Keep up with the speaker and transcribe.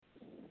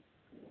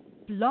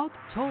Blog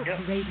Talk Yeah.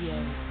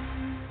 Radio.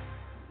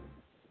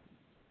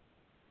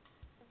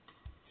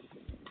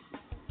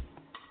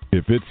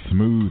 If it's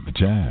smooth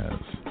jazz,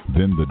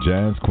 then the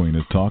Jazz Queen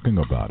is talking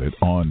about it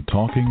on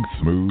Talking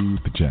Smooth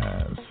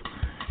Jazz.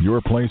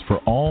 Your place for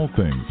all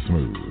things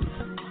smooth.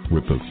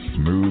 With the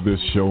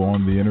smoothest show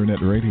on the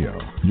internet radio.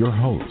 Your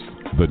host,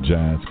 the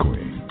Jazz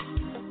Queen.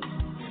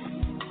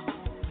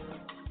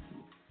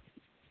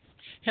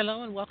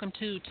 Hello and welcome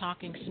to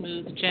Talking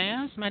Smooth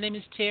Jazz. My name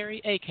is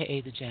Terry,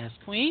 aka the Jazz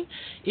Queen.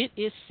 It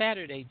is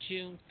Saturday,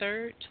 June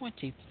 3rd,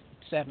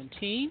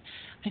 2017.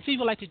 If you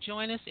would like to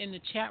join us in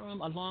the chat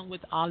room along with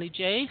Ollie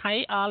J.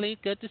 Hi Ollie,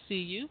 good to see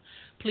you.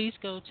 Please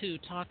go to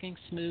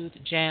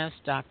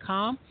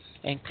talkingsmoothjazz.com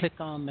and click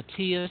on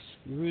Mattias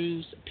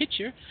Roos'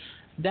 picture.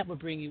 That will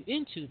bring you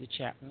into the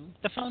chat room.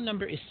 The phone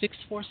number is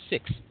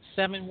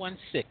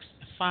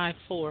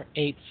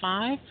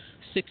 646-716-5485,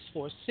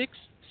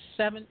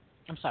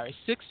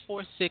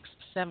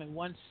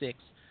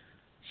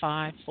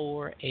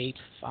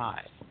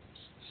 646-716-5485.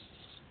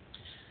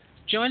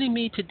 Joining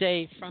me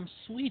today from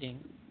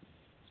Sweden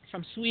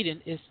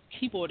is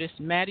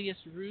keyboardist Mattias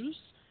Roos,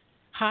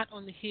 hot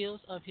on the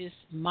heels of his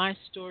My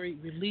Story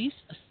release.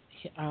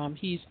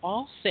 He's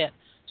all set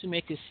to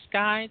make his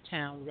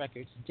Skytown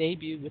Records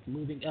debut with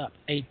Moving Up,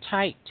 a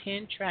tight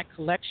 10-track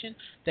collection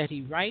that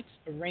he writes,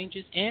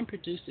 arranges, and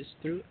produces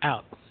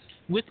throughout.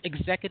 With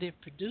executive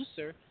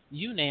producer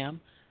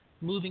UNAM,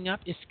 Moving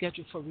Up is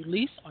scheduled for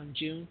release on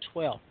June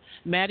 12th.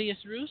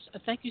 Mattias Roos,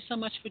 thank you so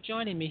much for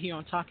joining me here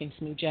on Talking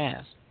Smooth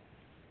Jazz.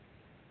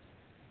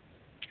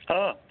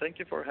 Thank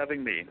you for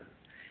having me.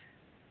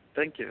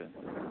 Thank you.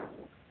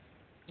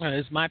 Well,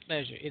 it's my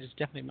pleasure. It is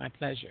definitely my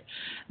pleasure.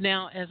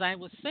 Now, as I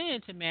was saying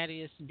to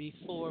Mattias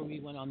before we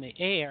went on the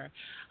air,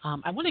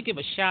 I want to give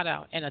a shout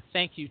out and a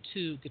thank you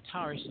to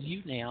guitarist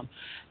UNAM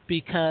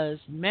because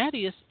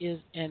Mattias is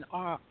an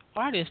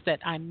artist that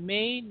I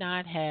may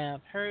not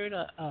have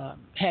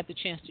had the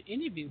chance to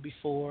interview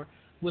before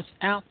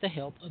without the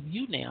help of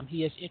UNAM.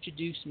 He has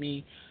introduced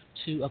me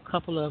to a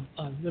couple of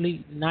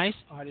really nice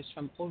artists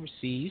from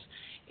overseas,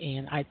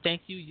 and I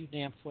thank you,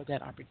 UNAM, for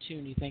that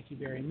opportunity. Thank you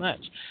very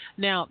much.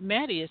 Now,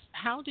 Mattias,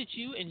 how did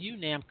you and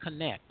UNAM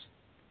connect?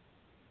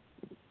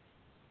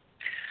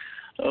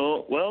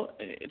 Oh, well,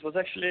 it was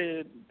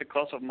actually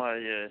because of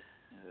my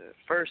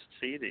first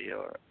CD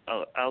or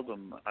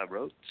album I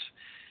wrote.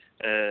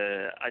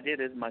 I did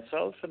it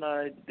myself, and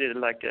I did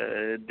like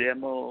a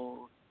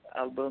demo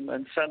album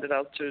and sent it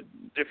out to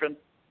different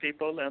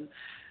people,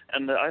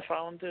 and I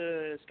found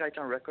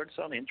Skytown Records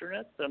on the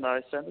internet, and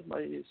I sent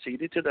my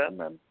CD to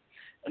them, and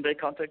they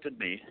contacted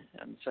me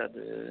and said,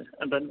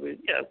 and then we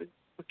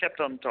kept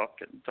on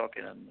talking,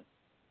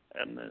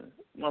 and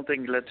one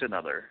thing led to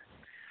another.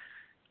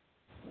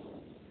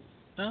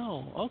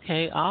 Oh,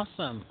 okay,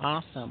 awesome.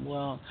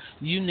 Well,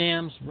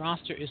 UNAM's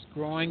roster is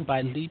growing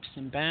by leaps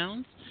and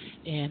bounds,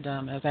 and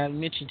as I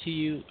mentioned to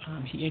you,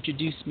 he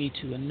introduced me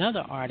to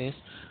another artist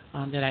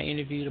that I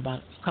interviewed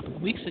about a couple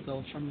of weeks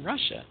ago from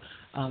Russia,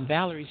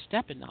 Valery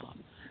Stepanov.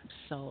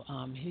 So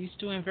he's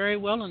doing very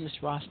well on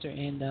this roster,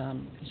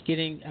 and he's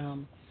getting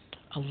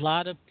a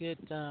lot of good,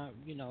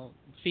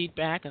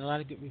 feedback and a lot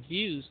of good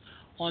reviews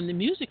on the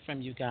music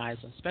from you guys,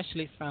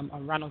 especially from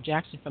Ronald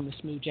Jackson from the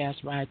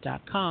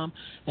smoothjazzride.com,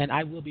 and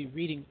I will be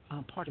reading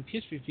part of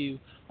his review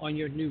on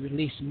your new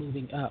release,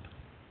 Moving Up.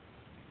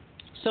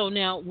 So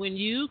now, when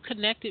you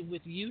connected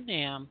with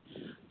UNAM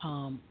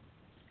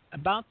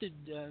about the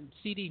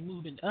CD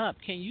Moving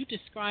Up, can you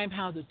describe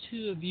how the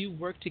two of you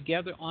worked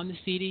together on the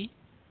CD?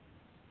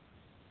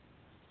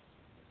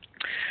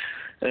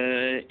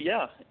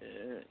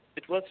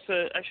 It was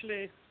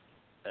actually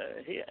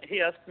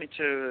he asked me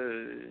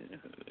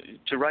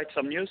to write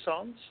some new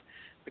songs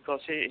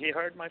because he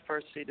heard my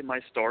first CD,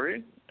 My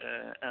Story,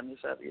 and he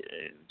said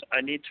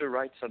I need to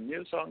write some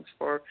new songs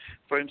for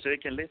him so he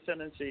can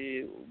listen and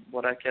see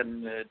what I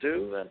can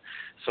do. And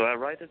so I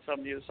wrote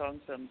some new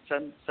songs and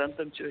sent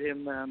them to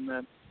him,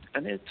 and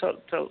he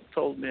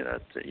told me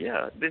that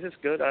this is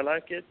good, I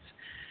like it.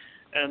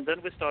 And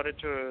then we started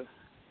to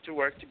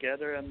work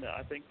together, and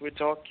I think we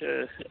talk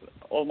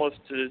almost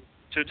 2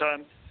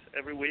 times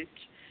every week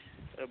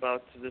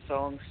about the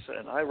songs,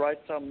 and I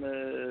write some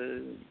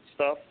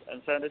stuff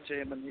and send it to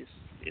him, and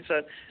he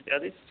said,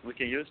 this we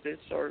can use this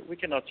or we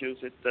cannot use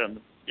it.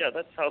 And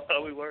that's how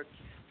we work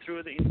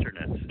through the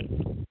internet.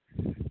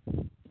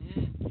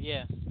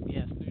 Yes,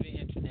 through the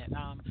internet.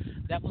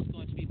 That was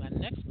going to be my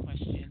next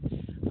question.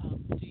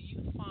 Do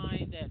you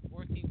find that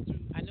working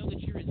through? I know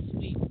that you're in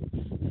Sweden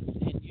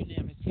and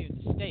UNAM is here in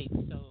the States,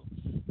 so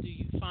do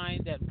you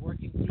find that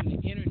working through the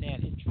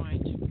internet and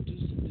trying to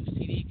produce a new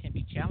CD can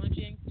be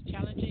challenging at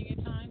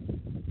times?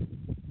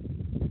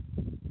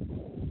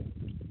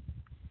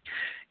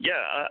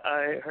 Yeah,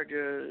 I heard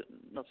you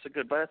not so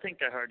good, but I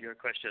think I heard your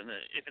question.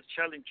 If it's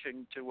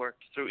challenging to work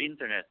through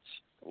internet,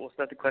 was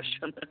that the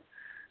question?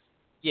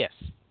 Yes.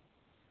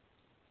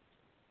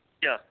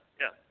 Yeah.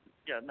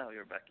 Now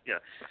you're back. Yeah,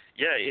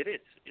 it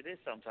is. It is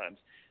sometimes,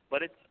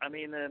 but it's. I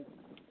mean,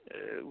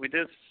 we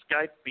do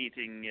Skype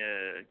meeting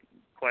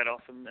quite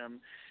often,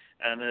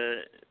 And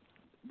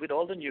with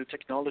all the new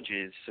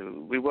technologies,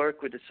 we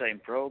work with the same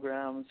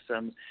programs,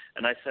 and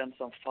I send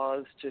some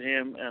files to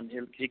him, and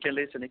he can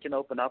listen. He can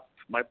open up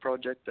my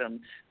project and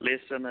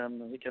listen,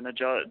 and he can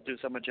do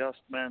some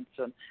adjustments,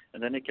 and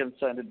then he can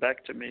send it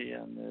back to me.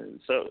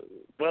 And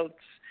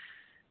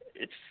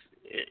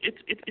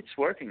it's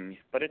working,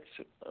 but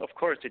of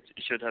course it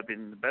should have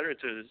been better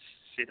to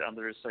sit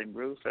under the same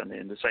roof and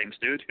in the same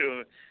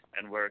studio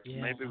and work.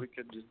 Yeah. Maybe we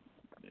could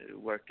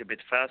work a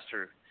bit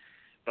faster.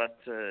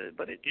 But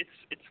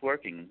it's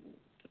working,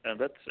 and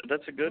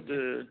that's a good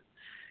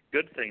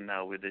thing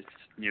now with this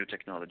new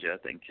technology, I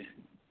think.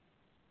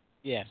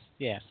 Yes.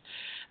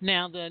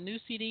 Now, the new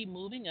CD,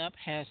 Moving Up,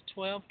 has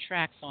 12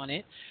 tracks on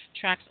it.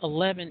 Tracks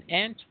 11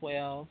 and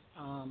 12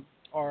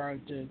 are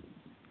the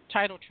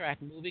title track.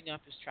 Moving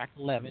Up is track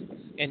 11,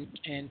 and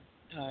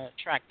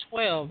track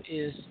 12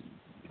 is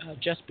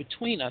Just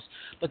Between Us.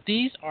 But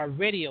these are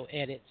radio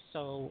edits,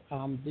 so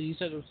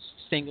these are the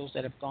singles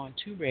that have gone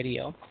to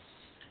radio.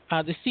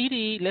 The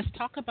CD, let's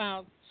talk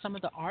about some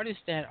of the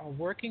artists that are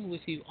working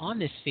with you on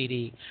this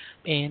CD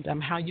and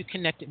how you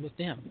connected with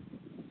them.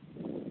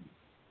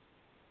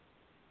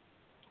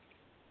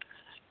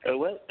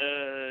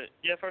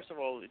 First of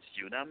all, it's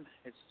Unam.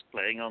 It's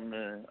playing on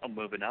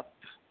Moving Up.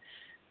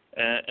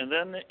 And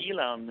then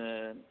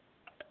Ilan.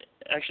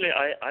 Actually,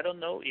 I don't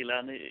know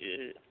Ilan.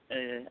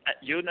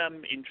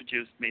 Unam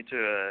introduced me to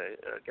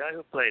a guy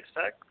who played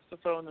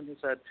saxophone, and he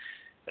said,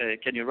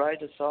 can you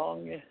write a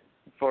song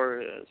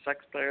for a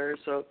sax player?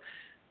 So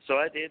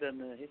I did,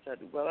 and he said,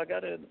 well, I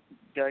got a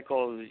guy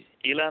called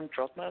Ilan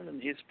Trotman,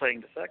 and he's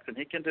playing the sax, and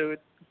he can do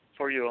it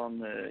for you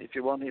on if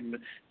you want him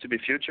to be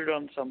featured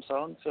on some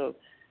songs. So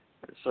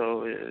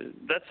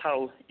that's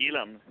how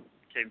Ilan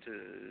came to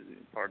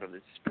part of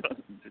this.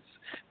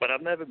 But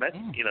I've never met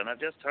Ilan. I've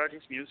just heard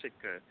his music.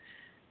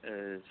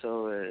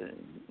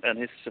 And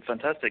he's a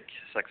fantastic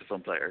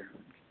saxophone player.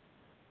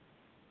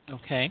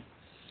 Okay.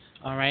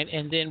 All right.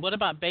 And then what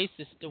about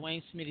bassist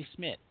Dwayne Smitty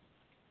Smith?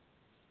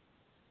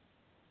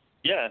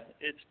 Yeah,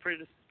 it's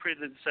pretty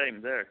the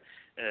same there.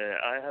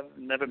 I have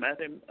never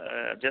met him.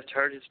 Just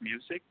heard his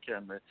music,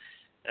 and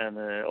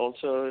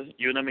also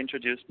Unam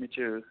introduced me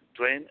to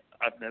Dwayne.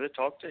 I've never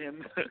talked to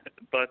him,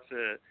 but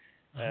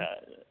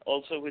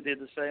also we did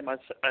the same. I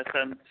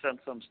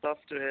sent some stuff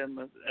to him,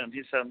 and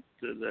he sent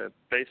the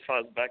bass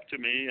files back to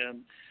me,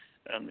 and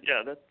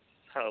yeah, that's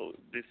how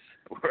this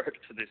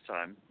worked this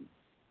time.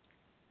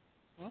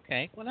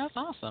 Okay, well that's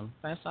awesome.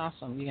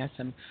 You got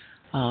some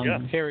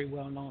very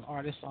well-known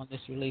artists on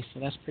this release, so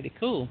that's pretty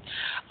cool.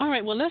 All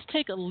right, well let's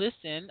take a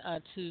listen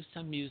to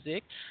some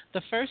music.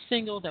 The first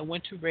single that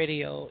went to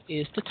radio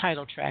is the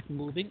title track,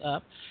 Moving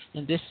Up,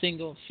 and this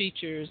single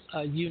features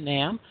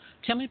Unam.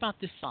 Tell me about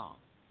this song.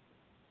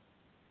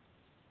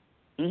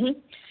 I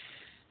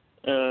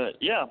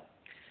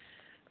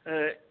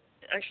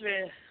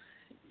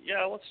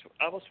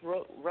was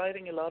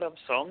writing a lot of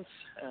songs,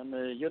 and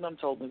Unam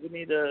told me we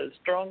need a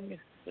strong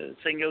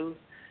single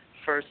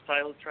first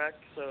title track.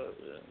 So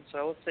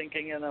I was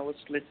thinking, and I was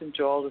listening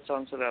to all the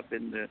songs that have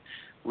been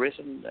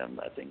written, and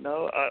I think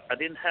I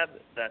didn't have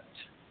that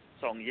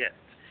song yet.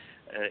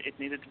 It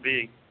needed to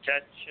be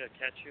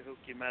catchy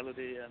hooky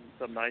melody and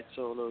some nice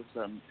solos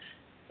and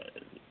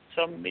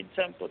some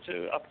mid-tempo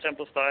to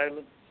up-tempo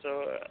style.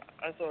 So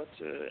I thought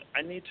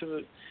I need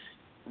to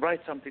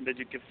write something that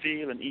you can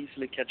feel and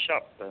easily catch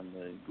up and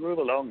groove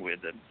along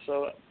with it.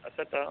 So I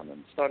sat down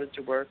and started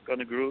to work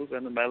on a groove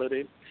and a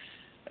melody,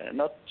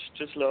 not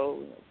too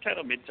slow, kind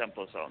of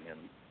mid-tempo song.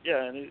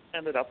 And it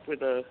ended up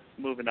with a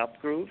Moving Up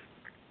groove.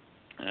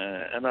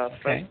 And I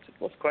felt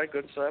it was quite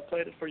good, so I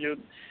played it for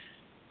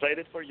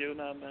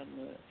Unam,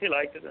 and he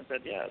liked it and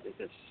said, yeah, this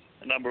is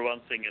a number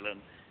one single,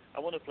 and I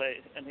want to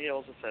play. And he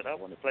also said, I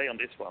want to play on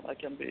this one.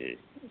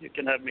 You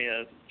can have me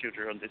a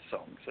tutor on this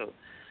song. So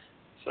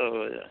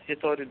he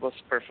thought it was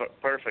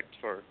perfect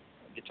for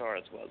guitar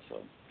as well.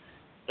 So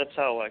that's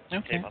how I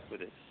came up with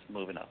this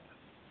Moving Up.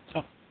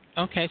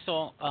 Okay,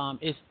 so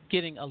it's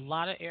getting a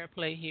lot of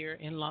airplay here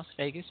in Las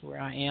Vegas, where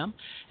I am,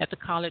 at the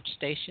college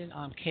station,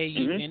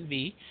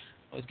 KUNV.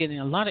 It's getting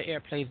a lot of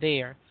airplay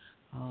there,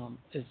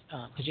 because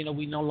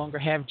we no longer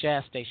have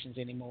jazz stations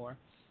anymore.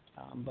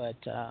 But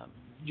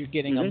you're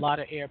getting a lot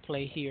of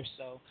airplay here,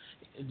 so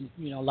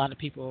a lot of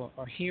people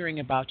are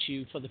hearing about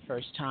you for the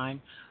first time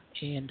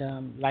and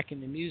liking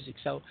the music.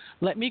 So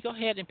let me go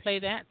ahead and play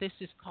that. This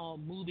is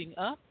called Moving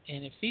Up,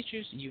 and it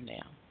features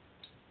Unam.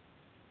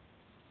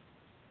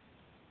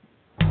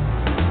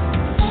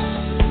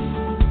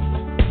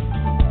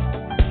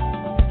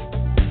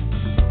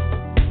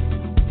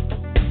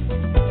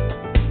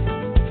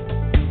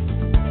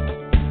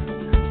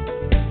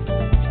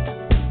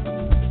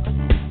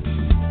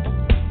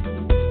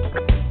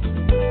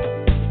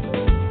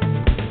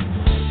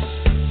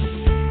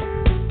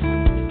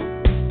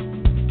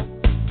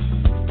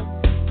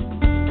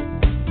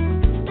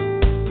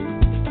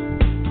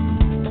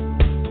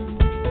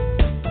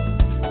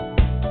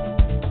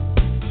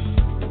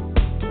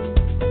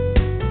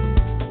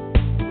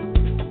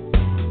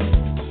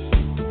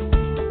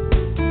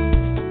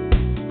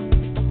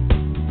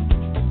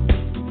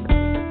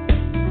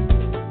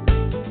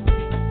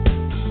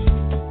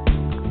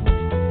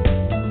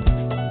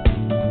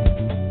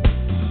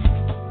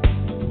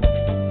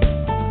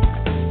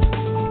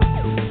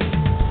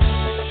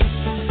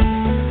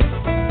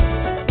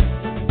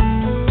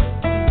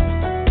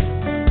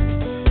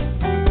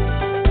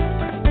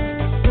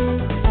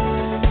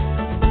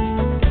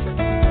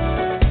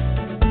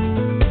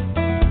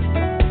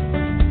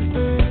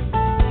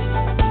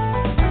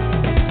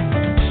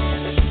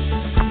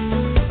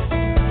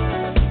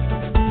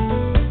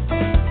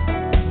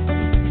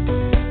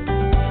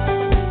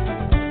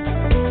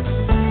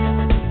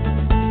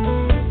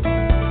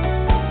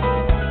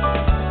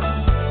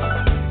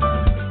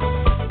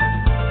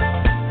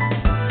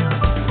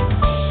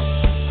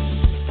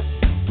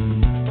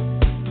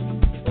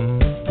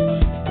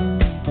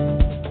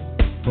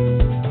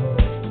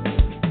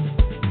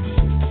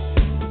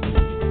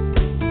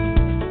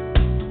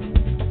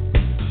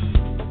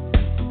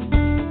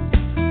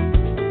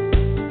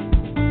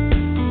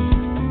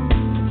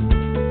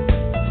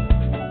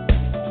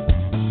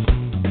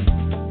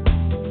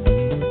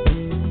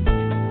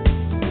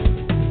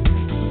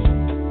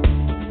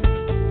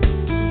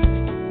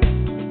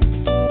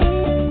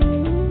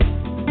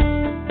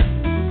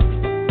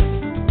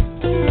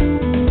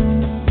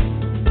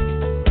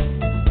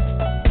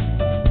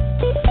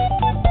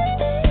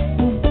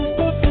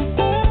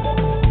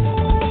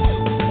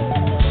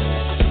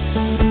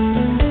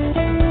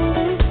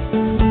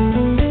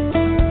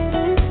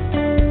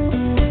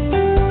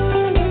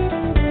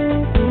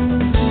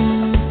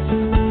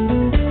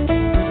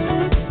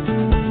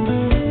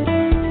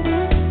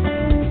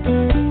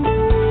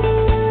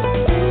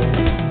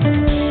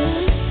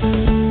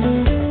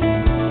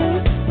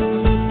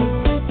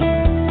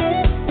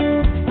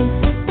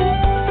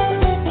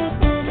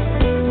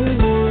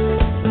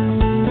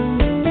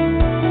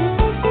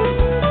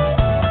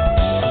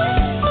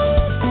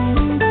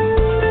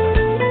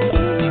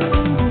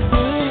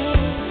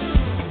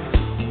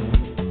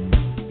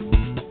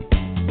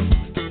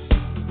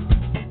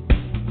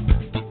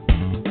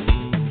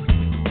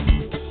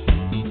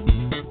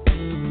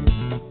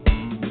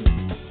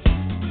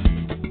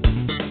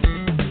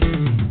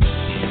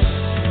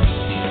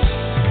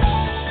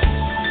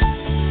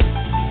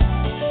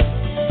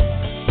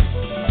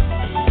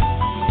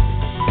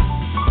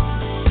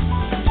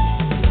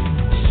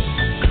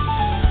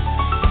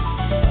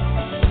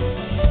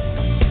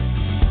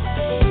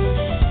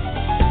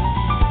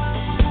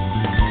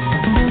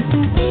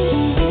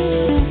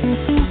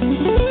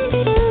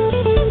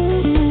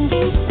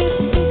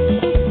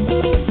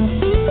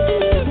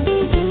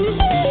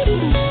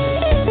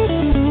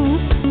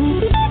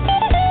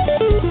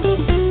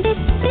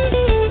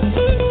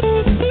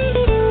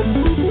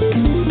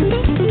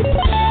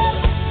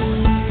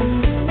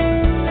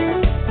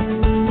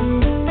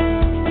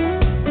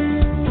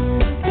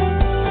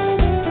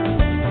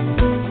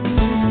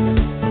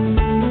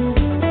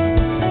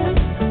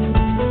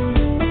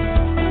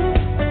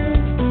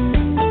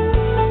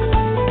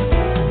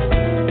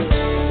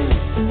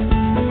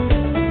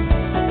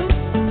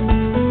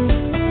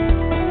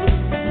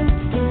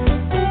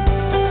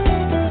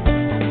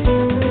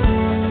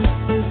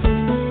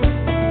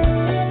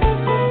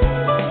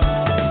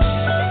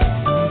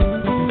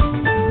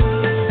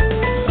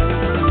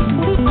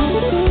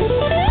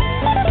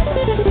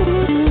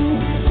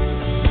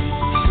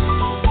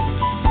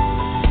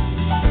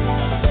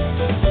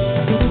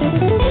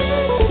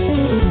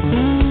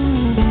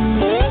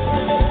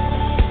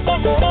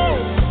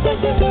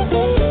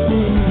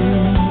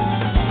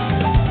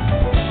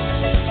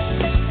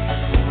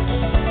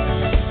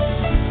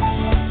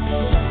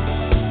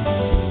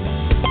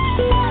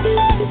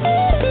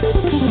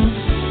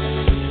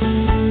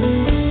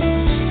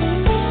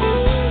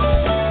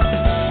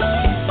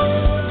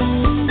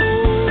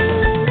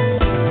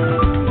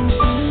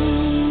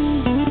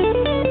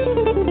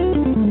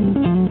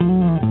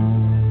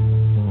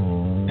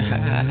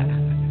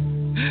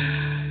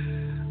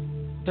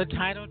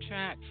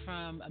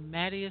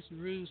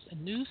 Mattias Roos'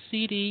 new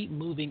CD,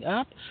 Moving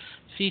Up,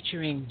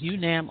 featuring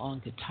UNAM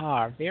on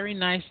guitar. Very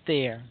nice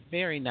there.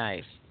 Very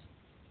nice.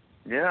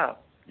 Yeah,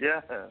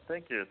 yeah.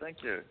 Thank you.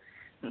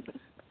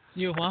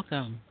 You're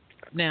welcome.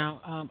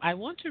 Now, I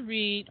want to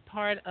read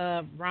part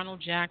of Ronald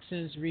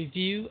Jackson's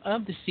review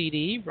of the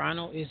CD.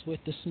 Ronald is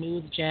with the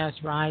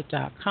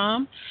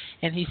smoothjazzride.com,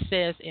 and he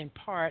says, in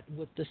part,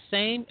 with the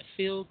same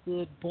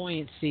feel-good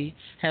buoyancy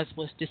as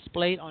was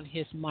displayed on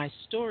his My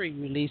Story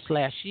release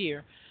last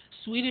year,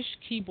 Swedish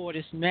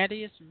keyboardist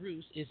Mattias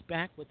Roos is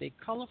back with a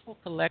colorful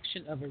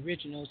collection of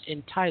originals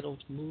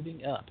entitled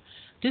Moving Up.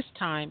 This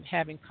time,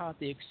 having caught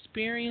the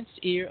experienced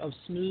ear of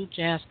smooth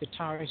jazz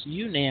guitarist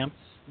UNAM,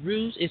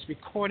 Roos is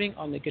recording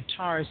on the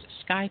guitarist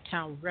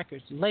Skytown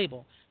Records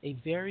label, a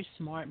very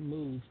smart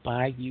move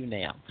by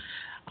UNAM.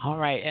 All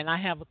right, and I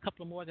have a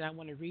couple more that I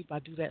want to read, but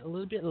I'll do that a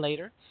little bit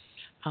later.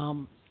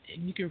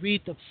 You can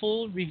read the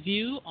full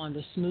review on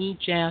the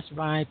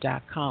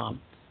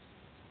smoothjazzride.com.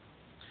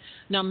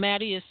 Now,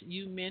 Mattias,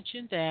 you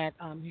mentioned that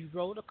you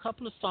wrote a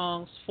couple of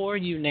songs for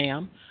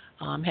UNAM,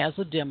 has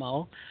a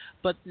demo,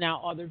 but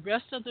now are the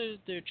rest of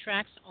the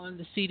tracks on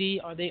the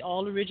CD, are they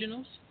all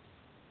originals?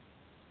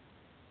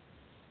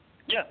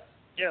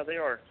 Yeah, they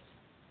are.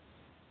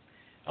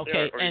 Okay, they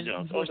are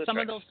originals, and were some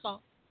of those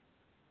songs?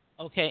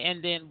 Okay,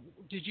 and then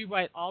did you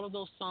write all of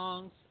those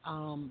songs?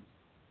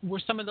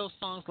 Were some of those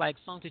songs like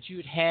songs that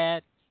you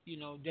had,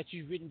 that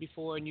you'd written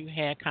before and you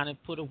had kind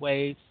of put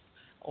away,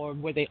 or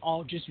were they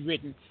all just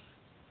written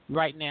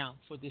right now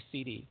for this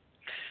CD?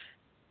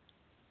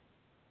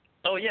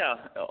 Oh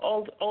yeah,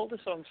 all the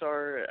songs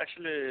are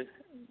actually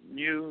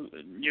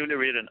newly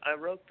written. I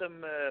wrote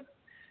them.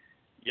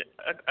 Yeah,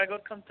 I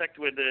got contact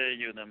with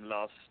UNAM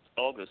last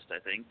August. I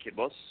think it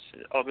was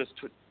August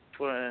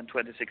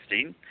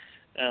 2016,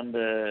 and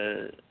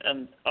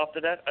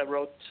after that I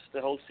wrote the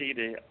whole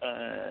CD.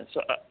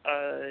 So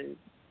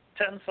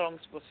 10 songs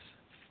was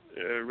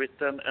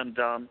written and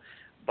done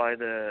by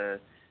the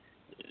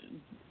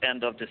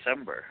end of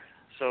December.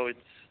 So it's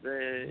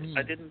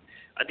I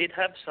did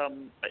have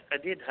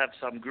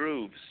some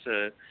grooves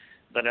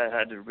that I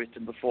had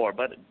written before,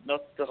 but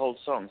not the whole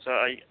song. So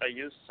I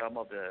used some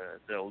of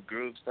the old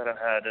grooves that I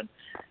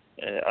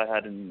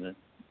had, and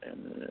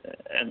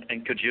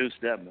could use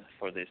them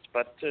for this.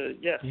 But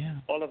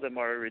all of them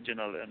are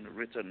original and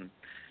written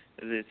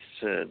this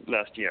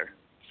last year.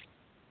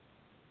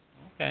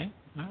 Okay,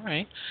 all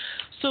right.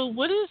 So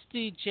what is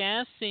the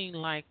jazz scene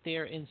like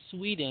there in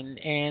Sweden,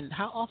 and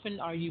how often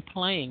are you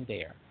playing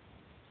there?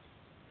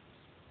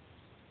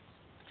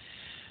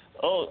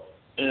 Oh,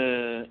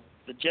 the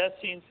jazz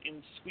scenes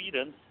in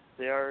Sweden,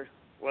 they are,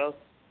 well,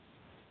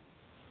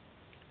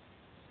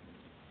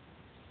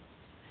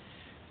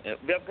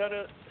 we have got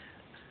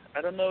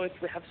I don't know if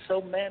we have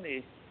so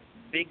many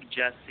big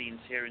jazz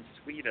scenes here in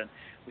Sweden.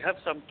 We have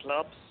some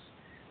clubs,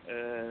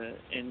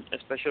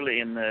 especially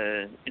in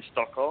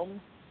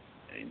Stockholm,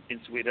 in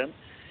Sweden,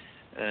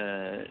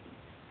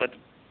 but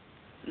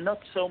not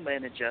so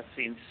many jazz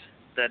scenes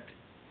that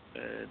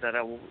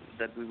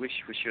we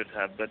wish we should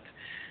have. But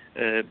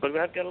we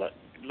have got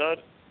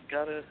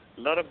a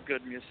lot of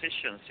good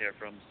musicians here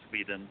from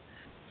Sweden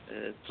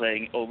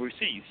playing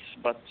overseas,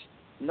 but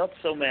not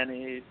so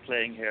many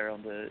playing here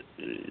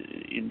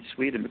in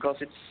Sweden, because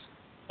it's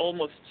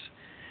almost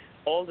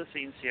all the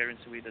scenes here in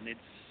Sweden. It's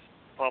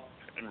pop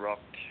and rock,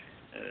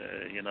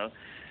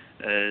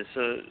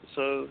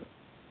 So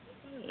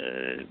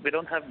we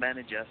don't have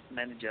many jazz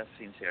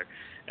scenes here,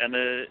 and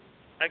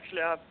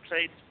actually I've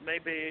played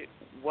maybe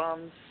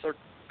once or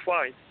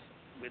twice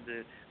with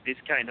this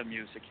kind of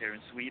music here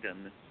in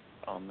Sweden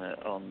on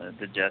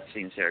the jazz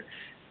scenes here.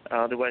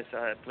 Otherwise,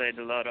 I played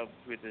a lot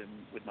with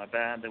my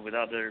band and with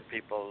other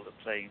people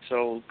playing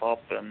soul,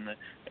 pop, and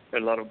a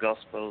lot of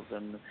gospels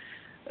and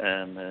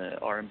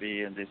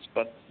R&B and this,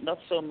 but not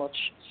so much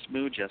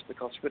smooth jazz,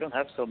 because we don't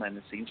have so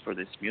many scenes for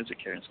this music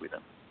here in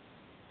Sweden,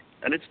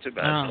 and it's too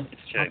bad.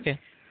 It's a shame. Okay.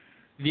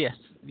 Yes,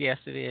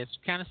 it is.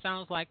 Kind of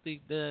sounds like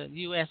the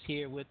U.S.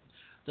 here with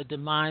the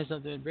demise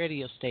of the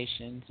radio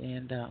stations,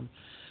 and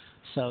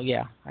so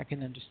yeah, I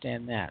can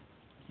understand that.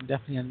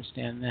 Definitely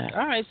understand that.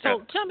 All right,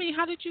 so tell me,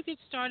 how did you get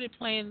started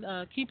playing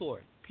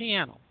keyboard,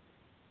 piano?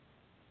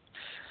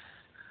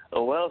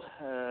 Oh well,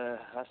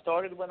 I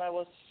started when I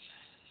was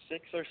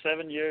 6 or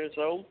 7 years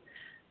old.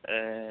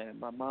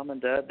 My mom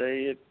and dad,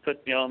 they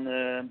put me on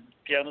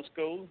piano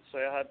school, so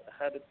I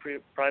had a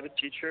private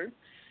teacher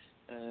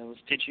was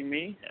teaching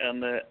me,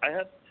 and I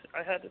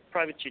had a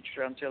private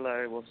teacher until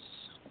I was,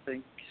 I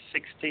think,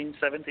 16,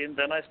 17.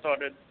 Then I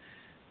started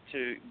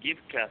to give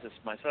classes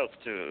myself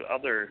to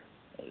other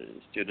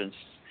students.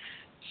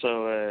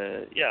 So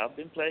I've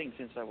been playing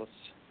since I was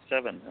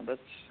 7, and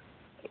that's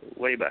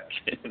way back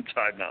in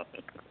time now.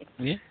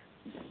 Yeah.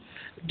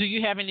 Do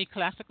you have any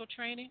classical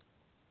training?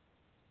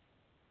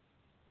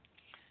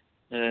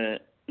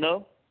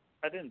 No,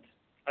 I didn't.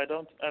 I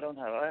don't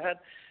have.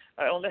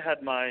 I only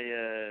had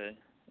my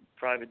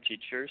private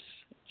teachers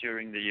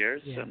during the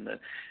years,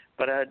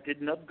 but I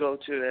did not go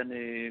to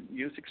any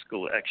music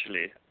school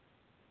actually.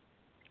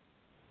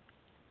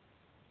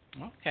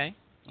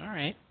 All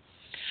right.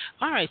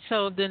 All right.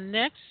 So the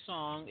next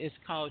song is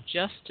called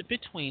Just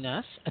Between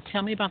Us.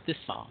 Tell me about this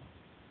song.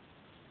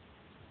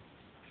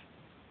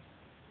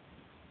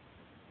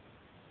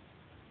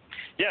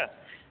 Yeah,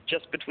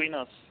 Just Between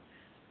Us.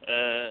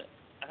 I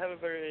have a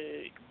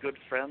very good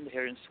friend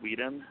here in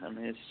Sweden,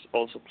 and he's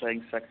also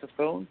playing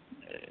saxophone.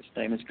 His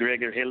name is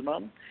Gregor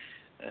Hillman.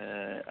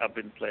 I've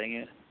been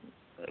playing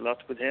a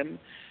lot with him.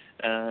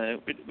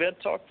 We had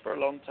talked for a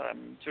long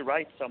time to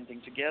write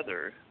something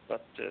together,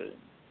 but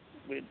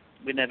we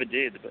never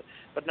did.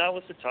 But now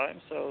was the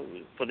time. So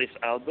for this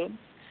album,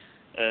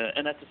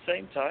 and at the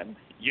same time,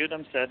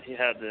 Judam said he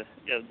had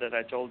that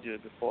I told you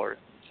before,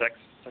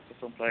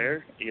 saxophone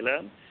player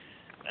Elan,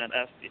 and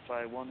asked if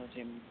I wanted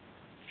him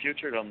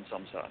featured on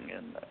some song,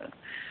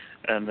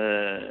 and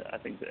I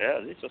think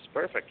this was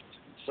perfect.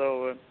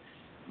 So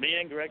me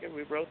and Gregor,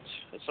 we wrote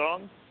a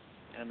song,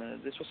 and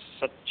this was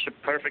such a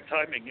perfect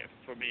timing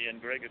for me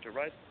and Gregor to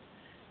write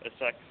a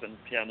sax and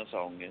piano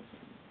song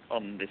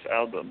on this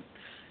album.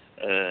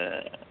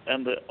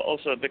 And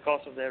also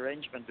because of the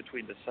arrangement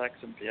between the sax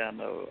and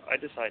piano, I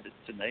decided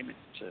to name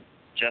it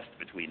Just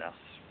Between Us.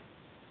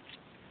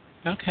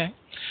 Okay.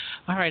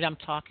 All right, I'm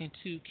talking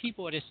to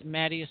keyboardist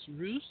Mattias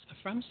Roos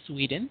from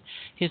Sweden.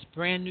 His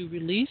brand new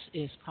release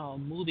is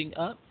called Moving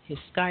Up, his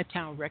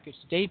Skytown Records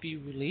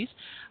debut release.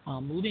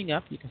 Moving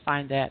Up, you can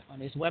find that on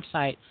his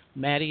website,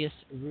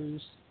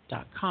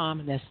 mattiasroos.com,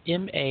 and that's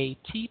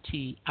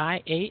MattiasRoos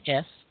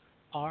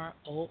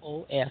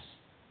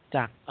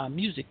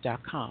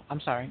music.com.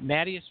 I'm sorry,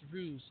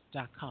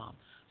 mattiasroos.com.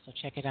 So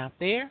check it out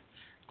there.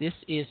 This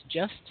is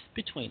Just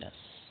Between Us.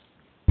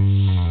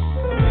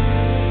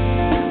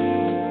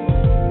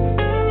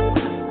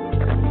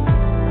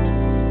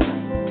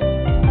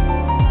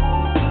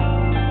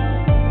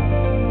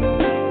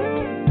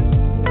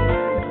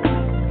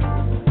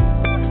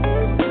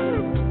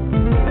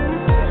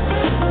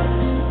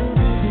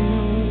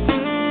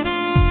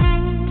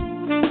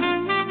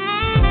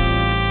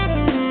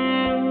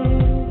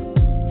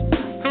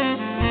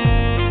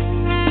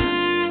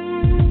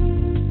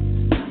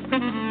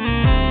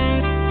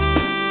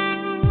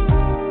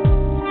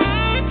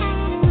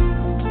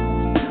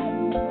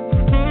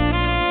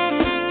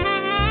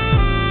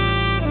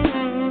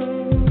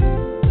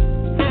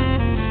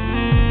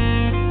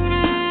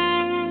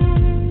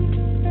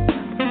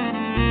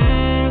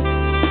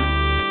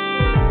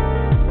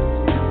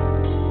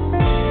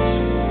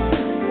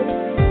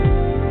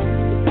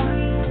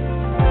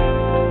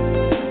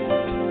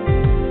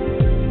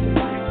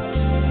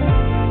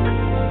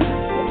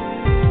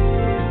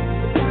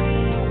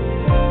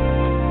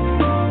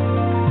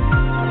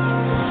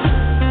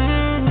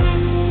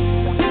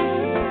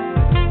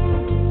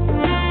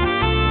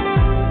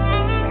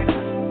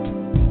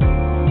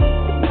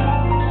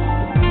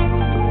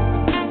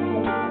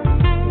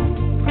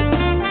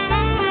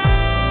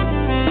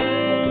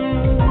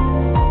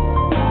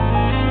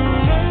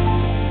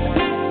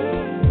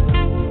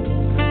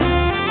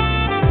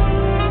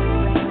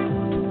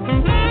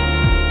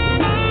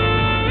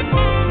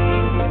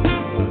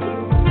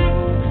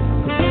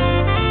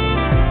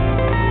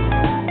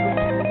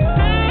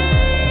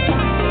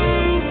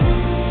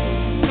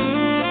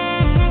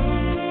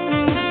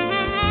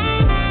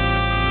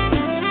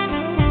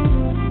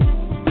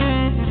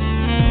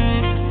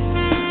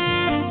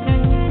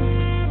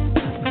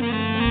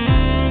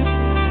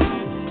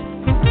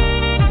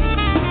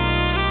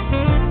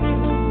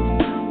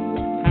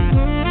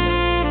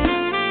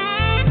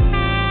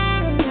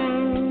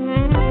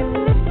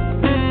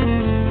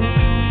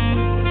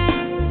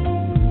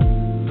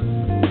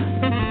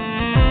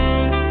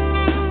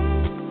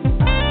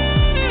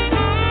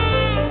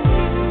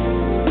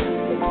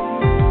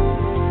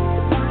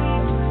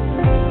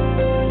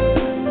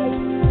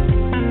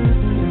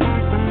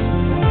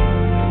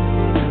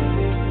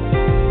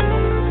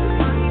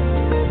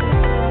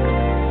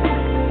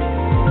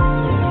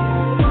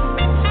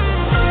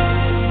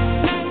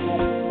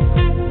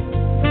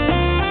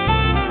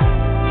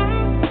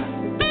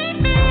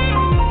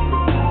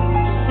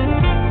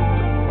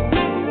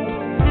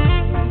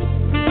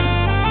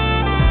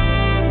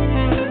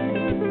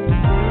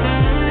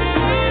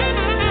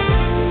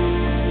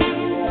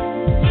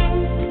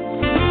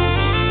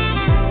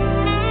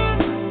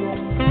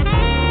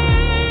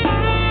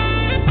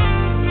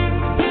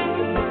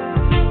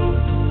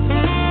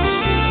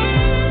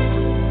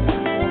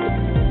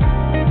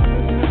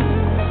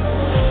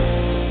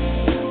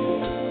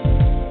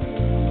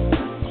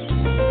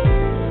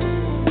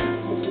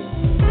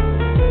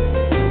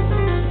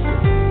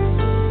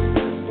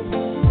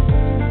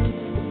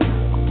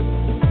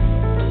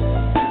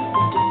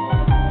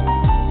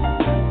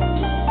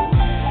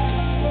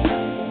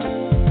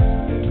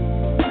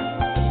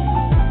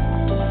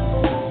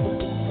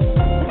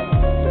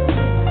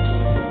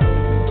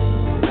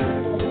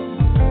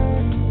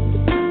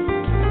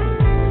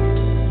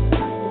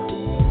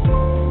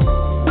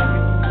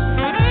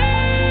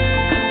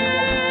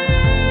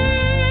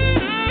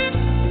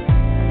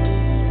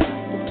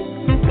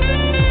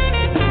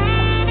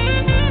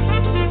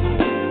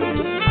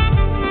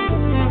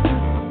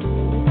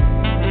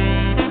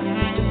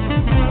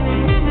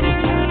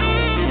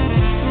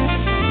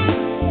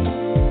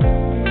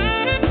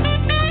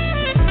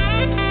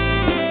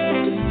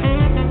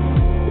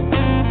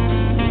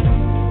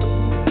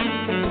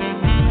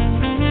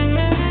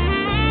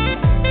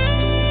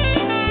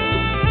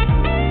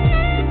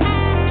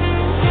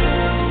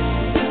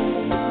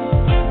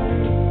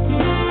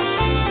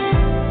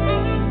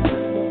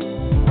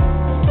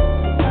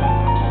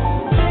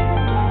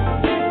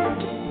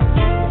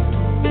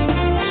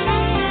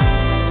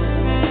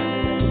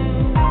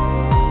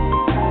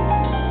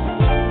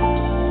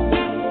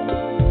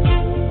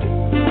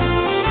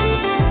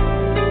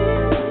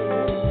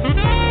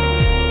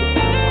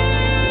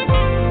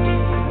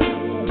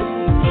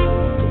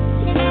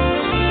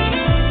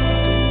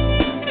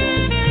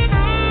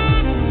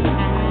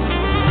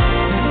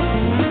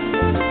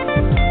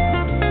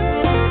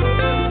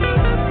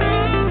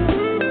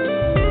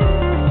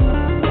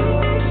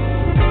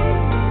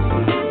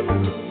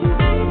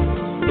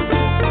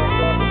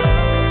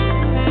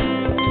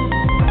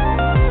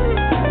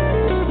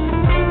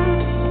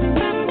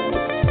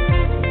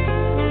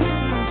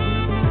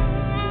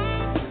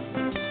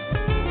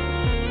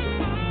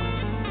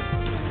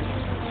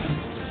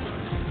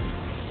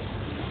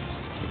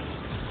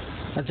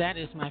 That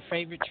is my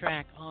favorite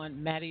track on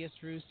Mattias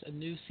Roos'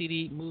 new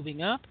CD,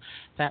 Moving Up.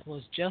 That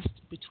was Just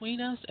Between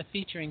Us,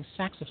 featuring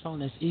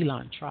saxophonist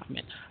Elon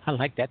Trotman. I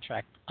like that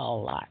track a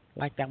lot. I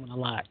like that one a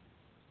lot.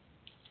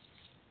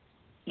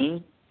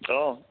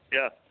 Oh,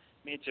 yeah,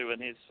 me too.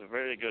 And he's a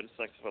very good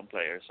saxophone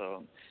player. So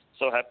I'm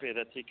so happy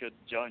that he could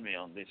join me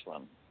on this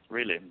one.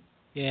 Really.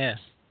 Yes.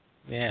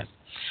 Yes.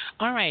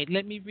 All right,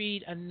 let me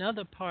read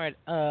another part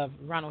of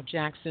Ronald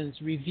Jackson's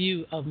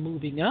review of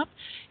Moving Up.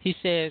 He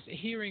says,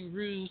 hearing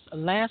Roos'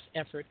 last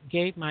effort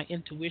gave my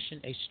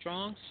intuition a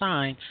strong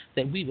sign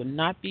that we would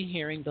not be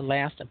hearing the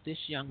last of this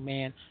young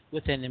man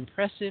with an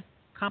impressive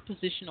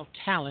compositional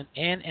talent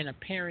and an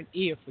apparent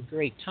ear for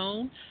great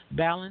tone,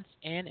 balance,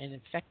 and an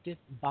effective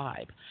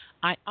vibe.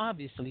 I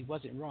obviously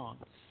wasn't wrong.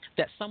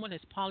 That someone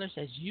as polished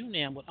as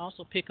UNAM would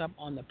also pick up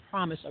on the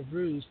promise of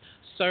Roos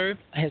served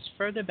as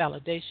further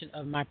validation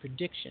of my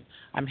prediction,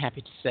 I'm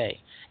happy to say.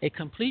 A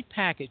complete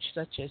package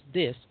such as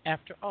this,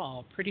 after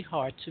all, pretty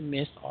hard to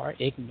miss or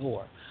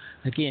ignore.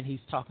 Again, he's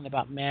talking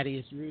about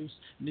Mattias Roos'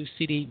 new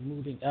CD,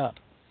 Moving Up.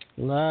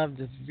 Love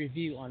the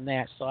review on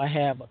that. So I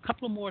have a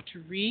couple more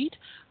to read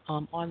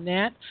on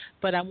that.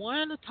 But I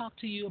wanted to talk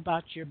to you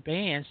about your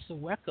band,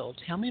 Swedish.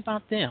 Tell me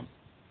about them.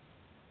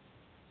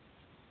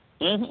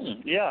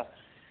 Yeah.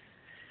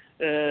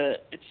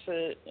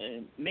 It's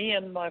me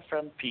and my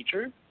friend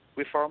Peter.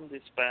 We formed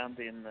this band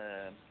in,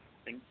 I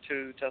think,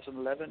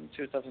 2011,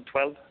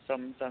 2012,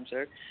 sometimes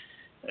there.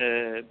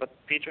 But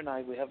Peter and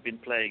I, we have been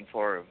playing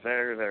for a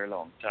very, very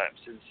long time.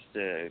 Since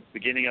the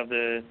beginning of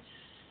the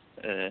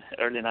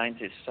early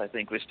 90s, I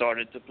think we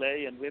started to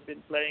play, and we've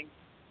been playing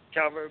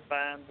cover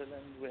band, and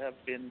then we have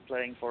been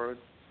playing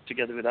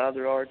together with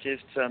other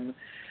artists. And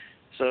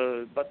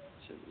so, but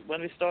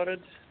when we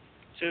started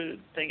to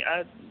think,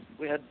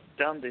 we had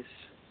done this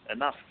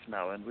enough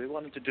now, and we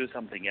wanted to do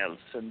something else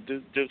and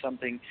do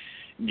something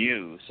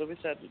new. So we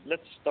said,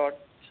 let's start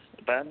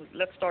a band.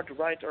 Let's start to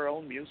write our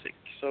own music.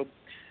 So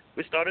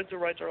we started to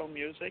write our own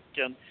music,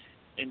 and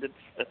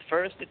at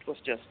first it was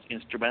just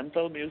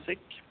instrumental music.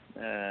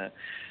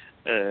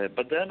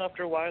 But then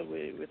after a while,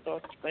 we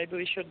thought maybe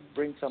we should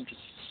bring some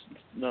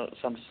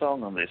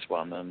song on this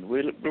one, and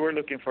we were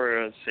looking for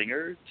a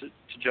singer to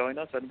join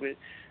us, and we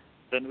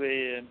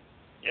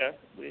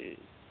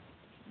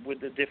with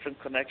the different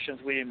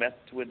connections, we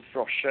met with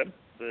Frosche,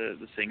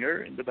 the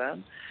singer in the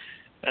band,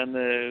 and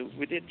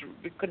we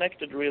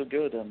connected real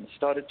good and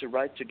started to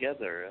write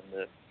together,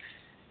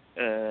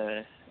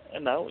 and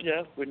now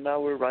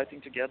we're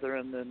writing together,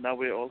 and now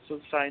we're also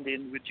signed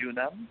in with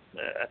UNAM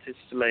at his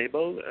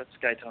label at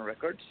Skytown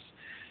Records,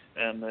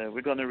 and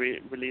we're going to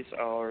release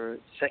our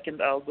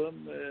second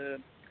album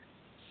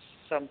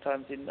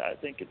sometime in, I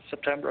think it's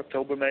September,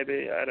 October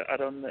maybe. I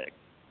don't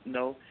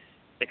know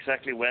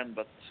exactly when,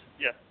 but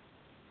yeah,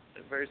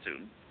 very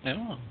soon.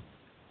 Oh,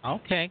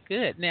 okay,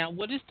 good. Now,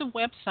 what is the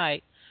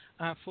website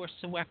for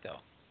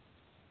Swedish?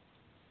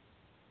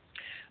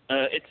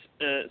 It's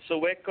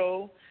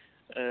Swedish.se.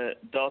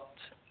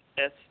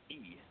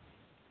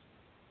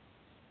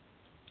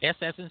 S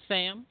as in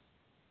Sam?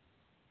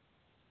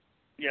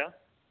 Yeah.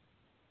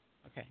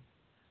 Okay.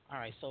 All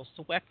right, so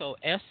Sweco,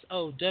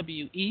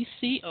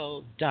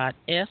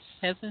 SOWECO.S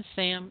as in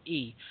Sam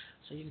E.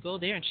 So you can go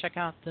there and check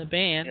out the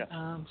band,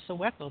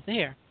 Sweco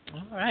there.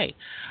 All right.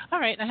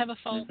 I have a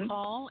phone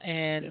call,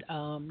 and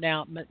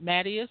now,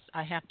 Mattias,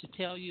 I have to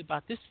tell you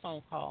about this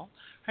phone call.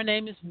 Her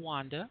name is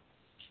Wanda.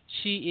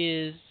 She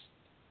is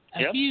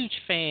a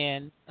huge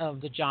fan of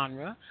the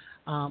genre.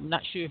 I'm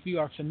not sure if you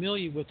are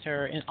familiar with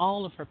her and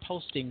all of her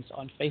postings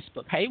on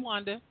Facebook. Hey,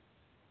 Wanda.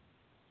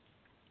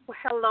 Well,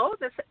 hello.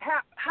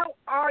 How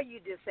are you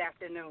this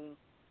afternoon?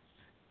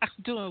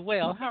 I'm doing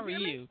well. How are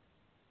you?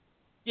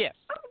 Yes.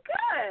 I'm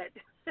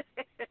good.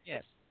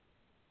 Yes.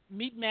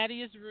 Meet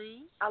Mattias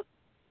Roos.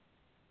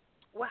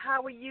 Well,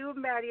 how are you,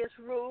 Mattias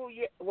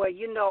Roos? Well,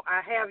 you know,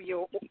 I have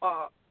your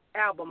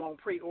album on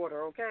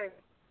pre-order, okay?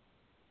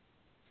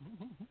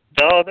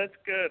 Oh, that's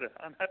good.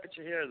 I'm happy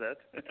to hear that.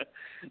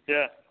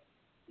 Yeah.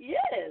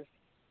 Yes.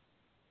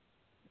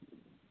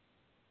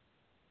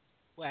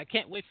 Well, I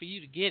can't wait for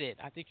you to get it.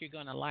 I think you're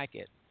going to like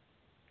it.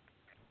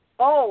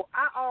 Oh,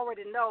 I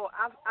already know.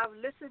 I've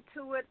listened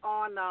to it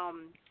on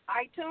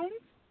iTunes,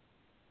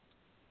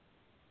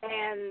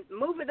 and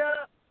Move It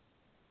Up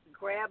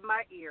grabbed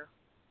my ear.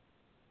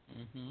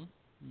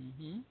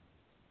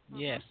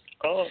 Yes.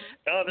 Oh,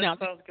 that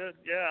sounds good.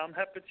 Yeah, I'm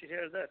happy to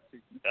hear that.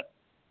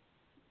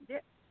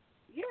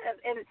 Yeah,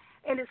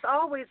 and it's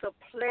always a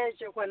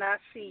pleasure when I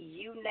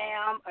see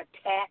UNAM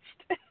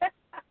attached.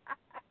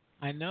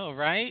 I know,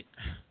 right?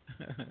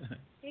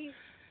 He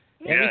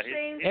ever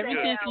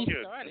since he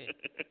started.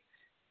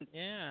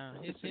 Yeah.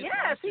 He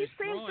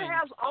seems to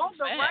have all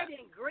the right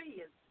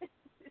ingredients.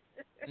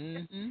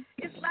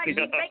 It's like he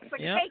makes a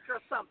cake or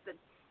something.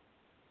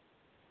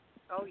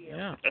 Oh,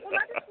 yeah. Well,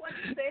 I just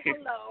wanted to say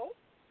hello.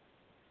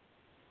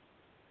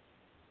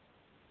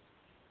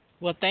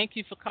 Well, thank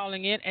you for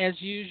calling in as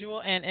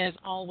usual. And as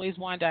always,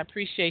 Wanda, I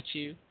appreciate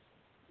you.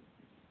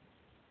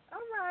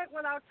 All right.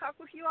 Well, I'll talk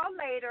with you all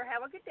later.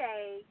 Have a good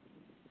day.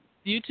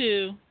 You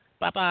too.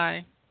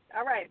 Bye-bye.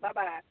 All right.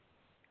 Bye-bye.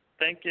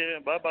 Thank you.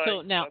 Bye-bye.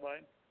 So now, bye-bye.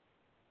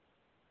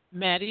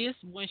 Mattias,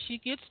 when she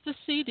gets the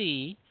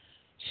CD,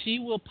 she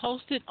will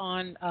post it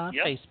on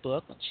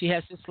Facebook. She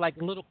has this like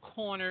little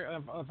corner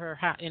of her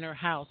in her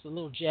house, a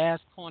little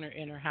jazz corner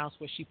in her house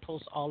where she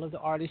posts all of the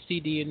artist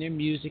CD and their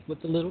music with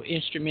the little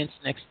instruments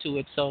next to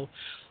it. So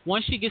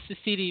once she gets the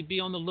CD, be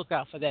on the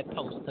lookout for that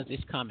post because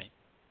it's coming.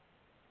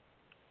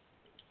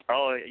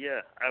 Oh,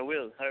 yeah, I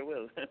will.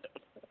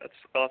 That's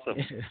awesome.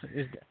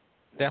 It's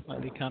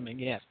definitely coming,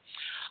 yes.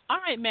 All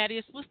right,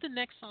 Mattias, what's the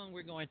next song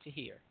we're going to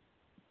hear?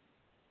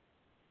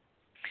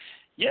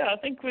 Yeah, I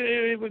think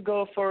we will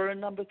go for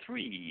number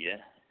 3,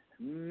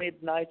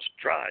 Midnight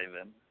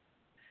Drive.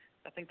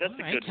 I think that's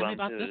a good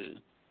one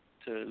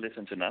to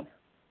listen to now.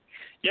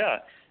 Yeah,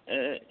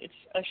 it's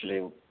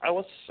actually, I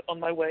was on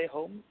my way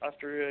home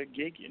after a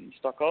gig in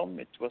Stockholm.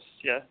 It was,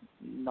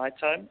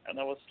 nighttime, and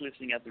I was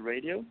listening at the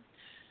radio.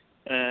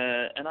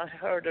 And I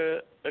heard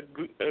a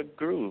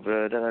groove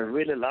that I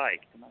really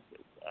liked. And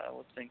I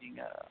was thinking,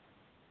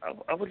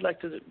 I would like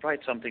to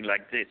write something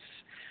like this.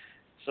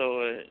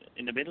 So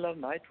in the middle of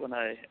the night when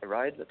I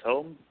arrived at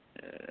home,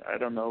 I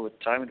don't know what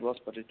time it was,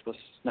 but it was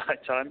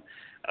nighttime,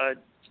 I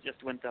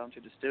just went down to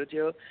the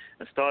studio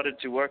and started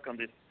to work on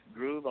this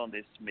groove, on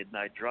this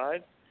Midnight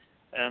Drive.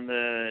 And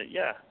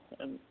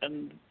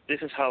and this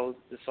is how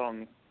the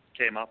song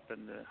came up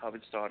and how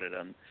it started.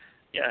 And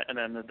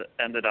then it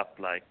ended up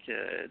like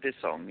this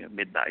song,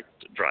 Midnight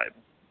Drive.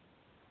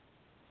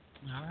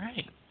 All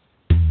right.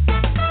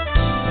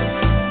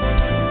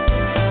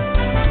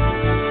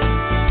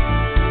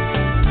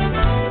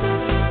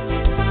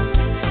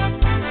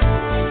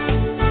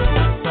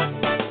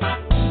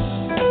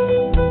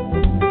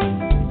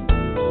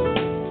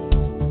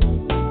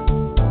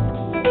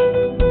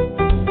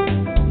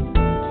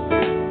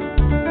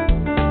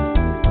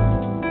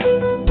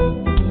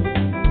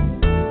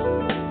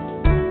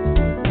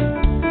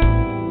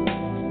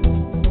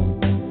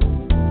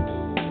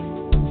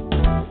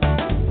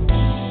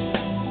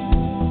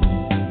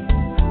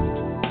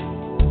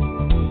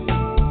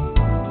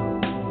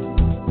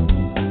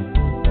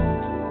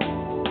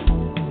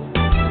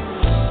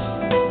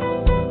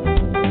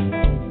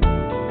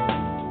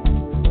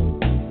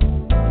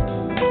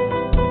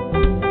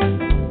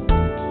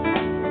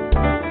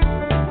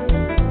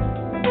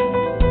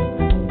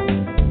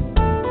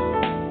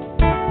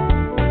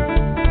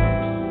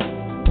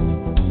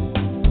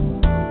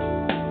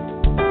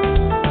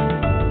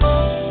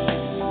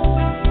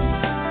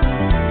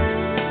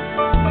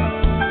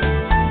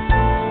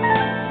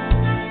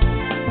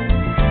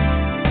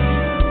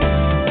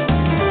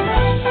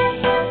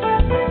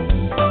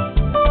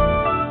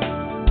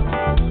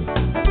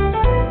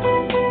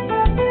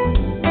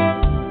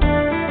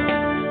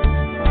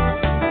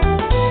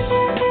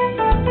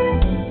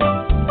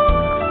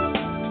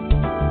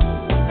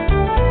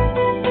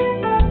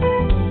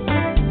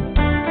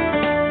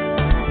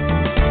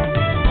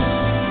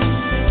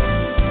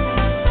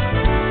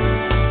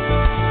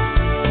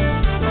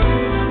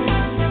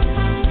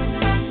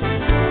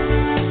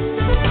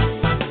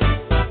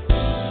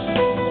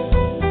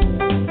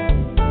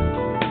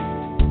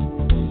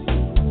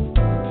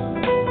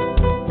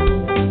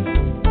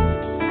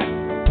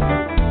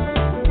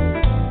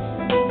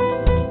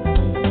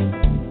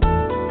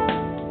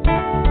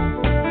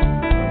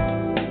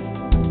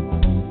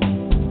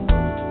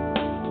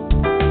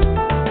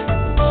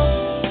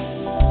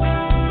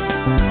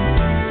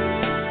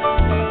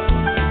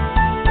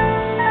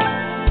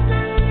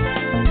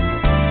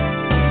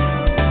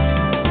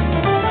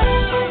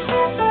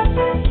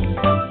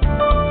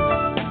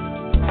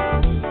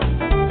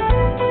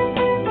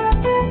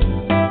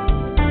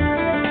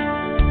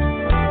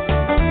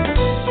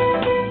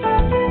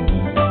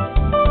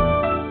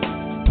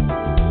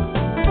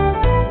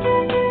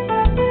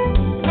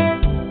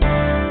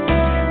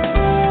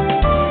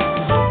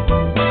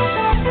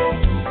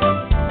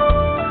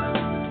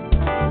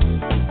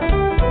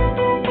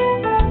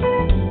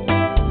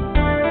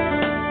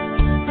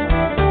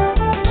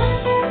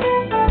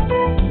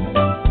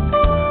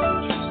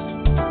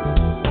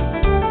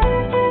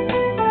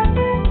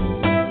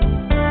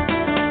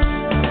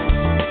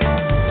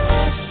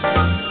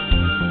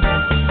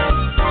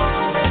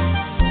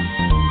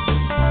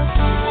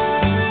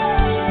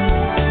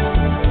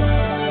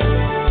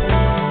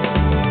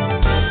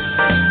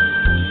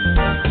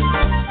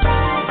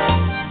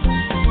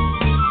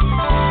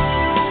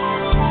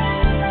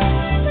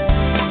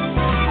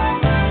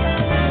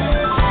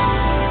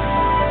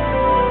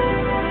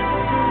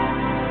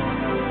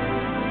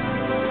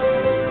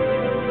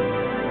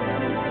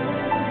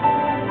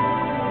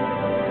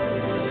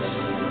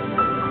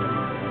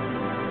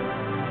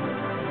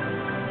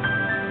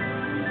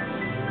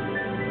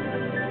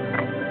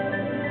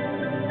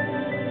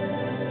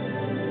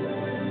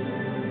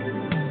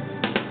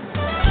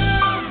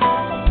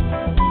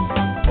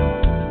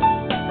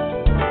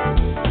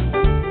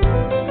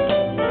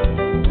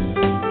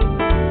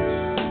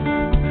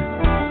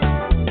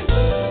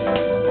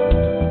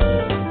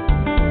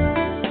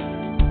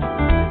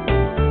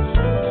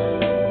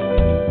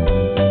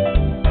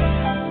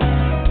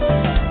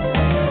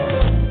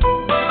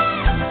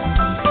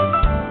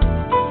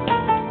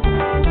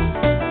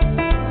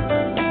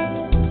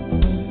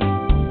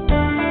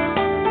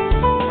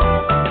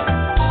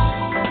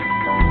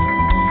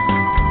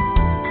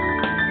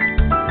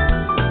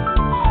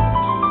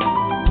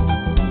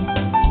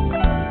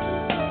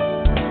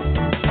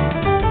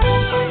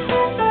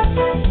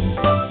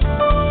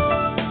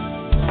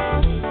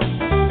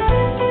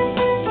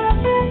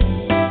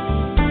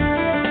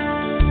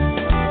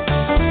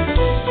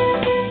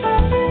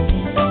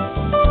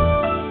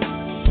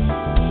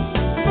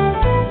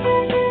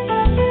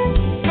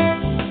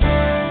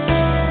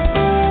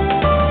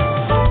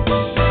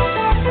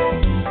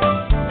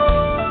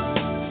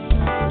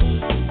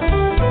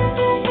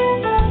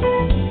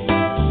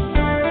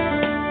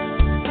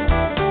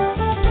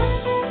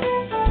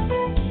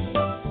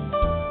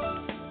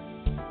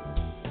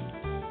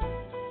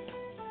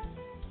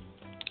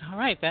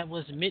 right, that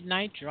was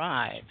Midnight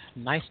Drive.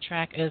 Nice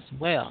track as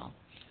well.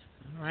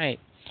 All right.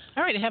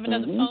 All right, I have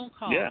another phone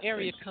call. Yeah,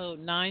 Area code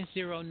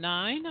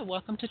 909.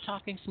 Welcome to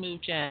Talking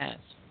Smooth Jazz.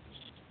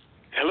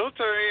 Hello,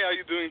 Terry. How are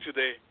you doing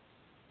today?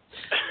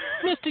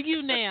 Mr.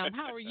 Unam,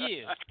 how are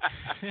you?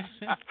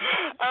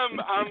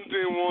 I'm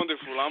doing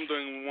wonderful.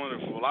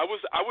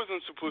 I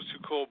wasn't supposed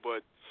to call,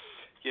 but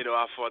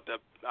I thought that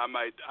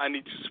I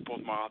need to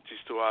support my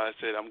artist, so I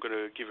said I'm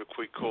gonna give a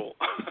quick call.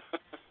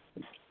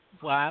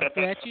 Well, I'm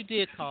glad you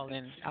did call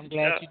in. I'm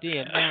glad you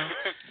did. Now,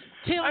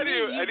 tell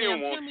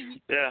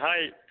me. Yeah,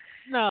 hi.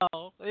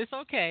 No, it's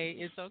okay.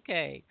 It's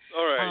okay.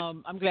 All right.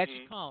 I'm glad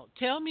you called.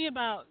 Tell me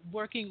about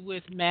working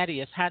with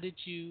Mattias. How did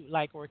you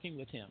like working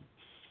with him?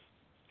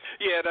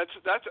 Yeah, that's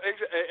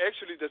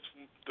actually that's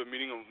the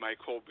meaning of my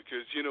call,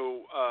 because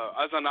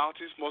as an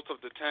artist, most of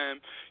the time,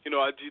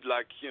 I did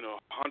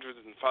hundreds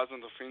and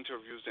thousands of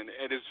interviews, and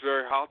it is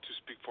very hard to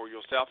speak for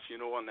yourself,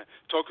 and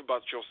talk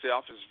about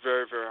yourself is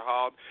very, very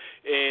hard.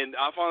 And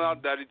I found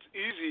out that it's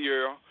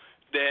easier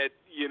that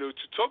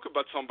to talk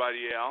about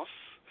somebody else,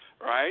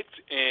 right?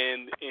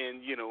 And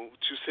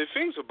to say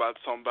things about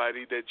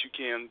somebody that you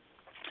can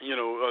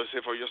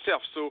say for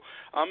yourself. So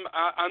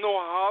I know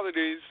how hard it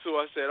is. So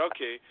I said,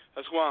 okay,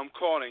 that's why I'm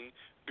calling,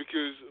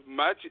 because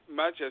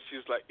Mattias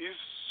he's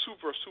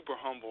super, super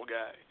humble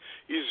guy.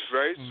 He's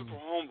very super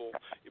humble,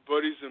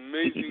 but he's an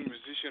amazing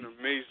musician,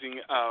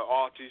 amazing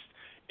artist,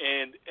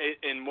 and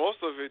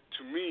most of it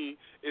to me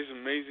is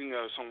amazing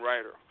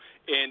songwriter.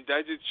 And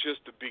that is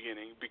just the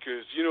beginning,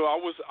 because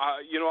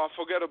I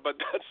forgot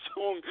about that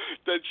song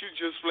that you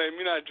just played,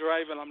 Midnight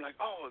Drive, and I'm like,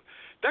 oh,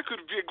 that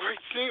could be a great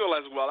single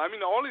as well. I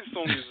mean, all his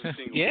songs is a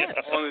single. Yes,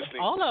 honestly,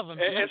 all of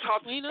them. It's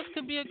hard. Between us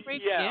could be a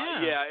great.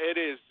 Yeah, it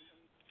is.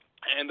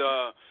 And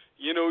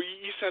he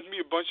sent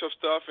me a bunch of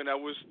stuff, and I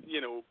was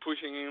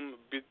pushing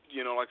him a bit,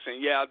 saying,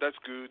 yeah, that's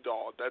good,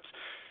 or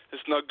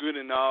it's not good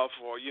enough,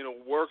 or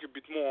work a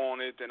bit more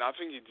on it. And I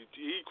think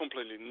he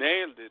completely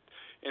nailed it.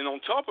 And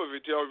on top of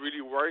it, they are really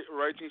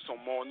writing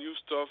some more new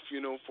stuff,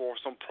 for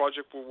some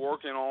project we're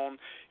working on.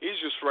 He's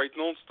just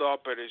writing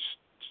non-stop, but it's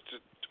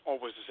just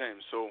always the same.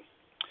 So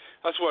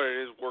that's what it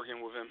is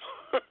working with him.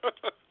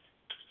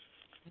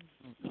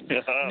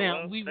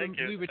 Now, well,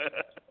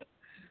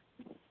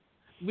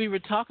 we were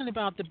talking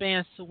about the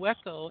band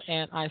Sueco,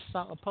 and I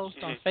saw a post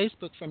on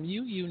Facebook from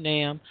you,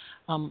 Unam,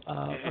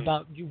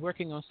 about you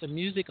working on some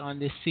music on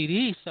this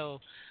CD. So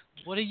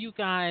what are you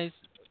guys,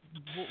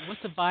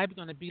 what's the vibe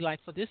going to be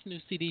like for this new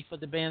CD for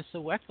the band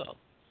Sueco?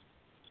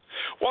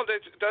 Well,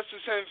 that's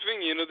the same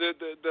thing,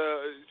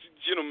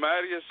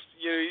 Mattias,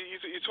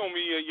 he told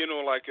me,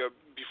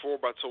 before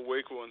about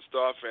Soweco and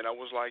stuff, and I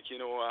was like,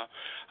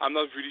 I'm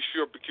not really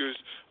sure, because,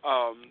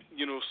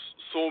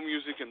 soul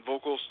music and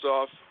vocal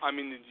stuff, I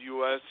mean, in the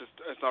U.S.,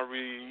 it's not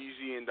really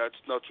easy, and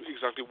that's not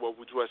exactly what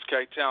we do at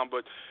Skytown,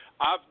 but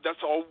that's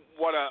all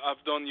what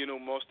I've done,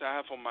 most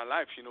half of my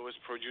life, is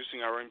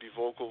producing R&B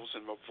vocals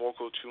and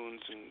vocal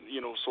tunes and,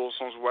 soul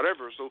songs,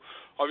 whatever. So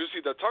obviously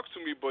that talks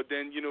to me, but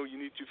then, you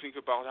need to think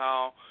about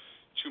how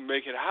to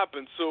make it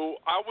happen. So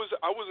I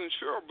wasn't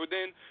sure, but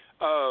then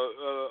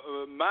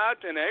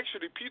Matt and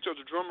actually Peter,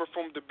 the drummer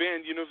from the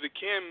band, they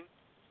came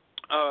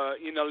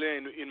in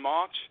LA in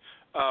March.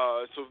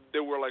 So they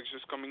were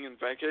just coming in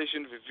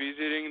vacation,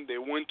 visiting. They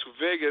went to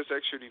Vegas,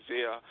 actually.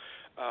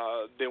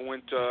 They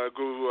went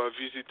go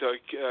visit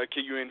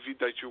KUNV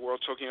that you were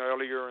talking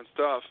earlier and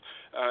stuff,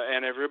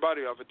 and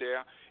everybody over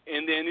there.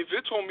 And then if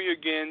they told me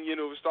again,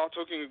 we start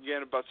talking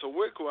again about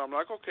Soweco, I'm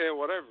like, okay,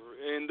 whatever.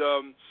 And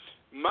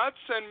Matt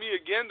sent me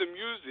again the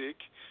music.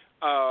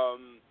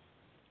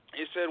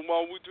 He said,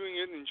 well, we're doing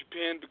it in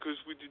Japan because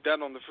we did that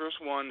on the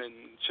first one,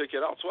 and check it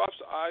out. So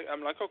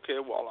I'm like,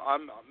 okay, well, I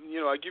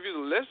give you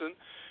the lesson.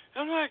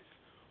 And I'm like,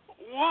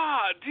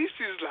 wow, this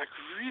is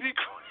really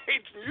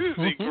great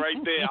music right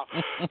there.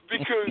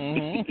 Because,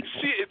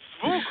 see, it's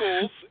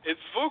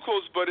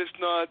vocals, but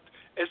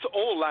it's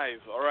all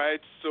live, all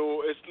right?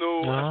 So it's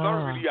not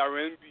really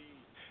R&B.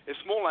 It's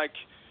more like,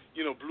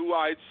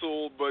 blue-eyed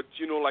soul, but,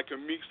 like a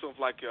mix of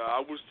I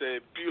would say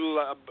Bill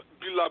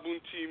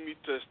Labonte meet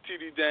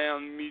Steely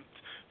Dan meet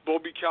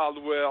Bobby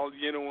Caldwell,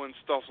 and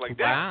stuff like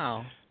that.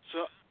 Wow.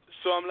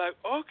 So I'm like,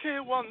 okay,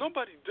 well,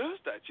 nobody does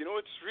that.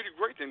 It's really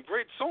great and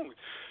great song.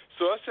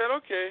 So I said,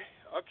 okay,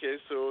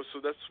 so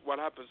that's what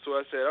happened. So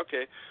I said,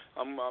 okay,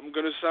 I'm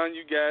gonna sign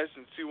you guys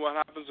and see what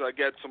happens. I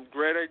got some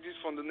great ideas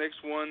for the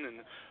next one,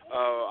 and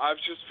I've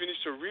just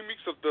finished a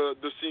remix of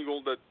the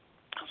single that's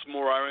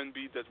more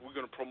R&B that we're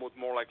gonna promote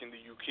more in the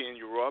UK and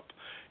Europe,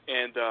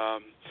 and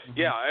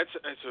yeah,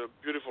 it's a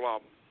beautiful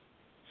album.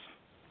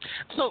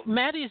 So,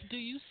 Mattias, do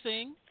you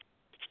sing?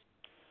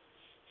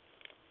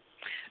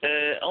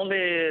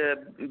 Only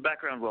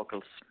background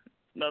vocals,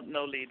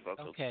 no lead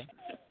vocals. Okay.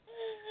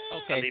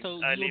 So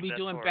you'll be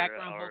doing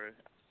background vocals.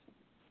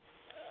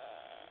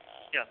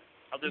 Yeah,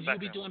 I'll do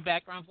background. You'll be doing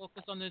background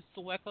vocals on the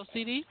Sueco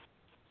CD?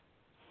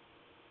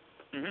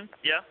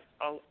 Yeah,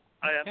 I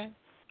am.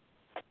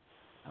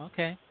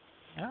 Okay.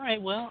 All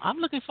right. Well, I'm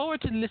looking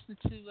forward to listening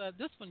to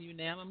this one,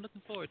 Unam. I'm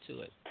looking forward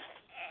to it.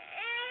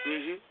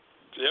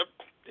 Yep.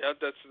 Yeah,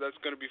 that's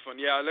gonna be fun.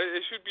 Yeah,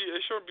 it should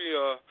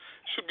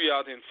be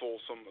out in fall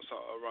some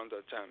around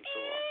that time. So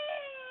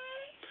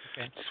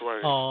Okay. that's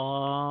why.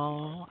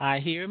 Oh, I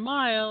hear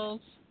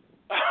Miles.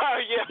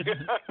 Yeah,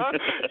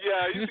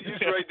 yeah,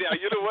 he's right there.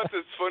 You know what?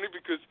 It's funny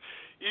because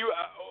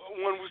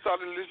when we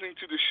started listening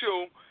to the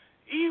show,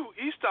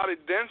 he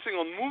started dancing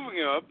on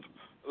Moving Up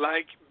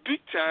like big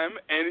time,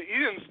 and he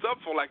didn't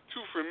stop for like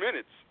 2-3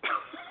 minutes.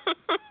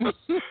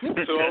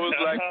 So I was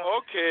like,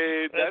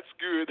 okay, that's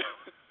good.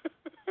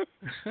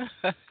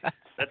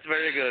 That's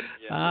very good.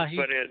 Yeah.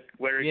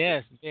 Very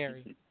yes, good.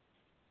 very.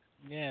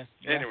 Yes,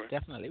 Anyway.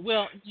 definitely.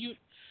 Well, you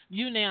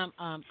now,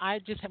 I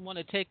just want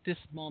to take this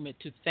moment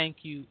to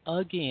thank you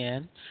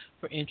again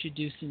for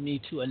introducing me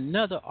to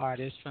another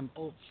artist from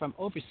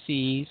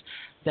overseas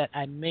that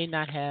I may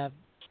not have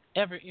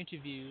ever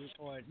interviewed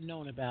or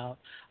known about.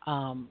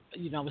 I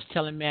was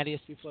telling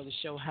Mattias before the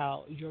show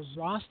how your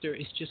roster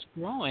is just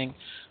growing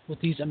with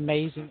these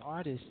amazing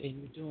artists,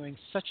 and you're doing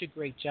such a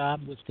great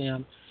job with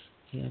them.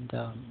 And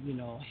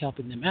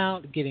helping them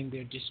out, getting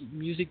their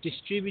music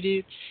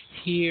distributed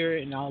here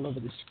and all over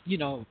this,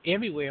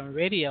 everywhere on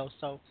radio.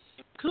 So,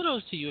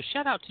 kudos to you.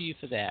 Shout out to you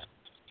for that.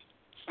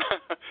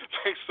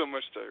 Thanks so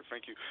much, Terry.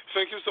 Thank you.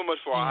 Thank you so much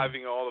for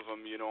having all of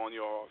them, on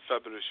your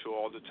fabulous show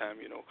all the time,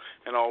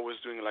 and always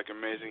doing like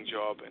amazing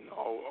job and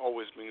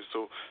always being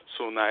so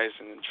nice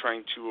and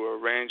trying to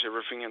arrange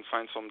everything and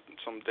find some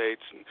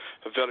dates and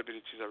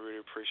availabilities. I really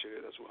appreciate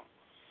it as well.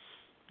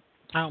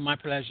 Oh, my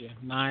pleasure.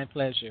 My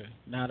pleasure.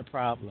 Not a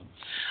problem.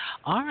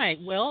 All right.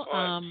 Well,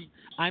 I'm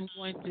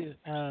going to.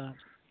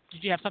 Did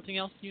you have something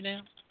else, you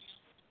now?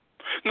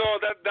 No,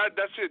 that's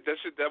it.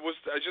 That's it. That was.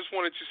 I just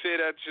wanted to say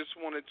that. Just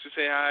wanted to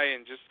say hi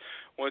and just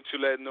wanted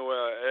to let know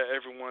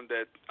everyone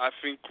that I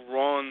think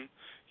Ron,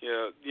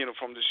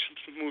 from the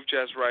Smooth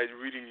Jazz Ride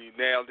really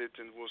nailed it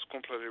and was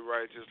completely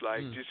right. It's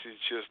like this is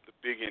just the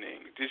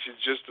beginning. This is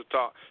just the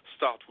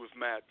start with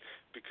Matt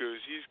because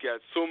he's got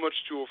so much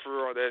to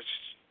offer.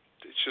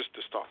 It's just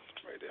the start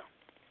right there.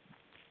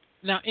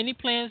 Now, any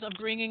plans of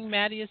bringing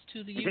Mattias to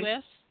the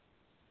U.S.?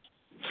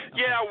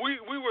 Okay. Yeah, we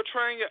were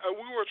trying.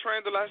 We were trying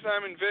the last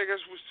time in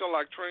Vegas. We're still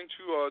like trying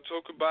to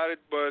talk about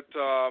it, but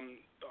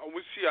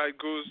we'll see how it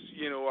goes.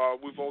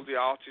 With all the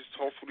artists,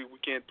 hopefully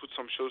we can put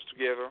some shows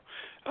together.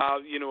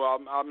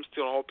 I'm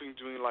still hoping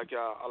doing like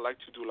I like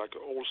to do like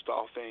an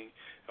all-star thing.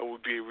 It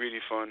would be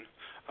really fun.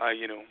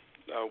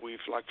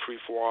 With like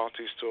 3-4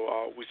 artists,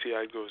 so we see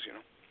how it goes.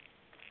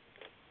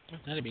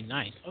 That'd be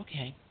nice.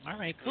 Okay. All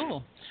right,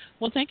 cool.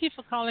 Well, thank you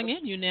for calling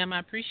in, Unam. I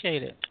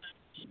appreciate it.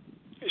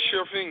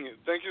 Sure thing.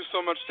 Thank you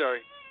so much,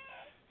 Terry.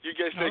 You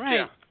guys take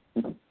care.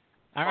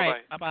 All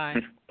right. Bye-bye.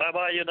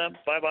 Bye-bye, Unam.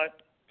 Bye-bye.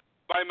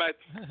 Bye, Matt.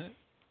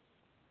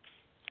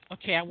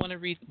 Okay, I want to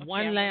read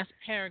one last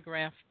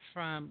paragraph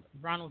from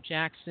Ronald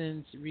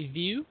Jackson's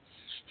review.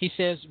 He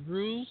says,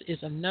 Roos is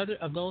another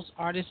of those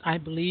artists I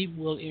believe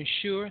will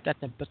ensure that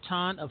the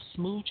baton of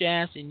smooth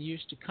jazz in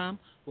years to come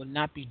will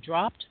not be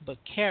dropped, but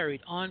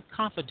carried on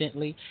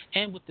confidently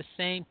and with the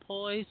same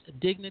poise,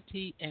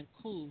 dignity, and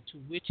cool to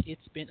which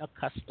it's been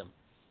accustomed.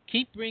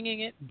 Keep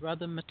bringing it,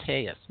 Brother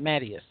Mattias.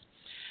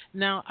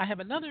 Now, I have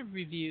another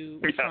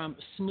review from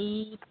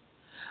Smooth.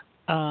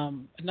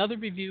 Another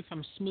review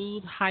from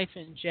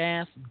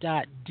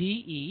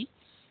smooth-jazz.de.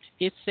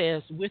 It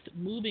says, with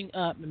Moving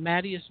Up,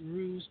 Mattias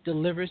Roos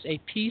delivers a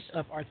piece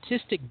of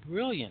artistic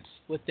brilliance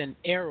with an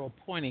arrow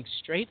pointing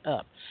straight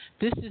up.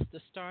 This is the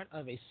start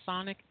of a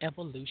sonic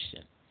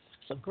evolution.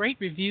 So great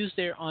reviews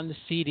there on the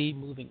CD,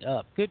 Moving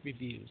Up. Good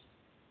reviews.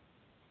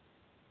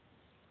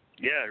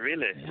 Yeah,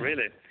 really.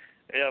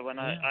 Yeah, when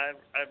I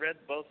read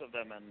both of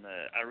them, and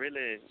I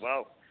really,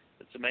 wow,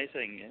 it's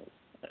amazing.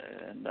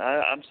 And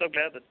I'm so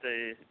glad that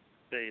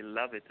they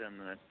love it,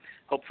 and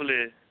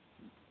hopefully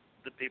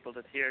the people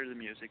that hear the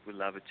music will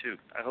love it too.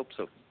 I hope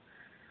so.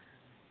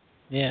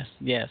 Yes.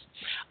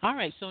 All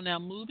right, so now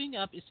Moving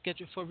Up is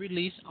scheduled for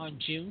release on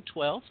June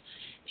 12th.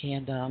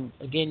 And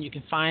again, you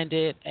can find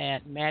it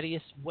at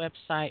Mattias'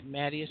 website,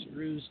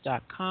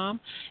 MattiasRoos.com.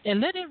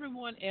 And let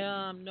everyone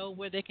know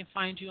where they can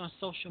find you on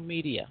social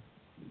media.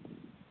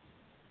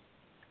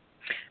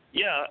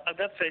 Yeah, I've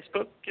got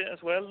Facebook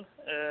as well.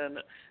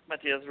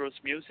 Mattias Roos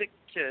Music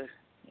is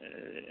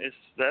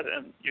that,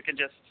 and you can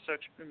just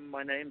search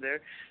my name there.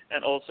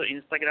 And also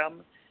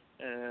Instagram,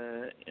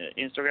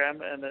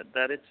 and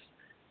that it's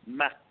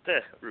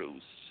Matte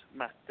Roos,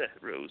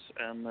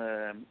 and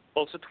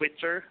also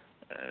Twitter.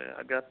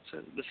 I got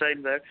the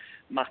same there,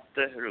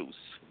 Matte Roos.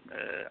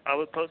 I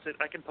will post it.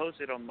 I can post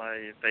it on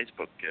my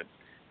Facebook.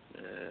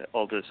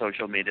 All the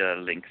social media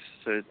links,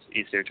 so it's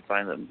easier to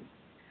find them.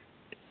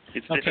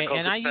 It's difficult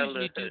and to I spell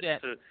usually do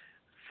that.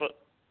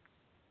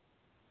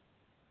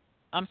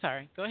 I'm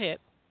sorry. Go ahead.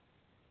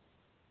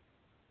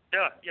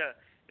 Yeah.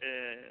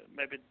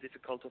 Maybe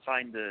difficult to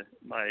find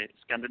my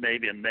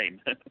Scandinavian name.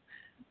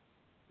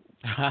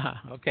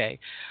 Okay.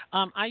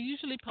 I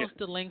usually post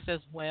the links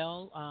as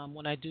well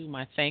when I do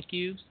my thank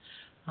yous.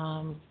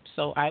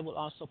 So I will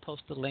also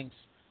post the links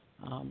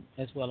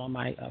as well on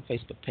my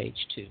Facebook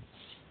page too.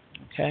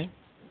 Okay.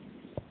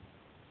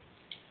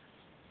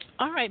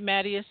 All right,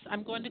 Mattias,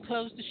 I'm going to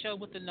close the show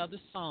with another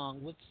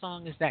song. What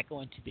song is that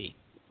going to be?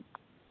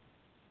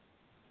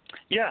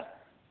 Yeah,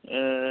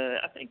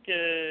 I think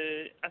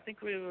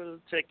we will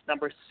take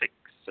number 6.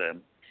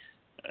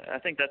 I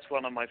think that's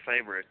one of my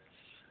favorites,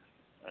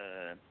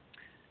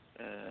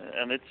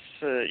 and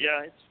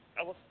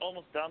I was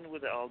almost done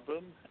with the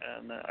album,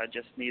 and I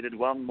just needed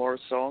one more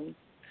song,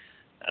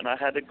 and I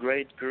had a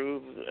great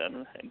groove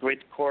and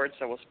great chords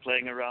I was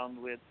playing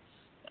around with,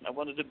 and I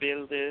wanted to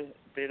build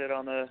it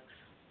on a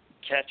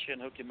catchy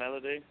and hooky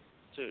melody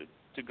to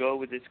go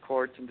with these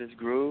chords and this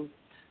groove.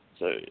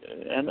 So,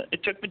 and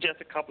it took me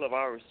just a couple of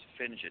hours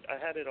to finish it.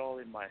 I had it all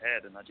in my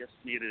head, and I just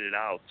needed it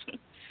out.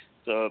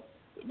 So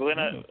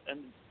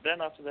then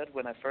after that,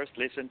 when I first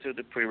listened to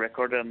the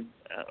pre-record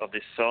of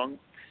this song,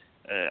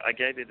 I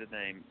gave it the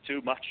name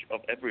 "Too Much of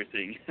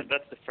Everything."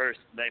 That's the first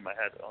name I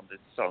had on this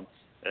song,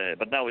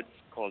 but now it's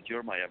called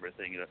 "You're My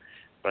Everything."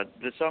 But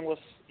the song was,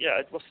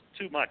 it was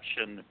too much,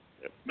 and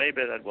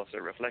maybe that was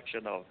a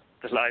reflection of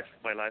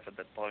my life at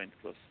that point.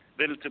 It was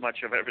a little too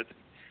much of everything.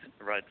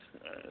 Right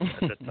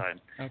at that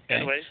time. Okay.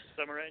 Anyway,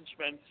 some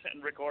arrangements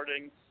and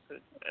recordings.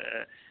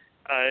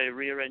 I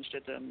rearranged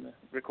it and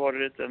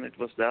recorded it, and it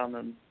was done.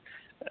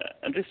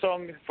 And this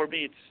song for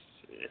me,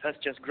 it has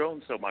just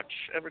grown so much.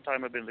 Every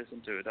time I've been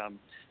listening to it,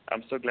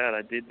 I'm so glad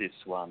I did this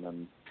one.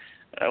 And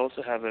I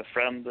also have a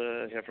friend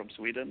here from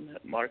Sweden,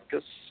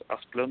 Marcus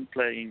Asplund,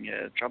 playing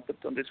trumpet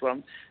on this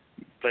one,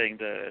 playing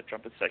the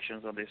trumpet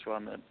sections on this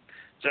one. And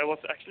so I was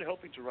actually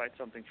hoping to write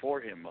something for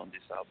him on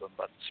this album,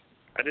 but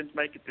I didn't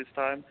make it this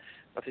time,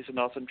 but he's an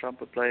awesome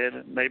trumpet player,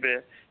 and maybe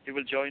he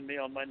will join me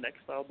on my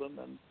next album,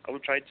 and I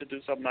will try to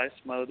do some nice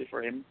melody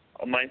for him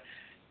on my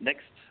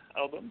next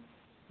album,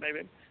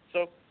 maybe.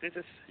 So this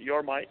is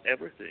You're My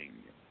Everything.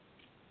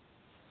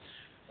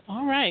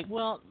 All right.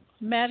 Well,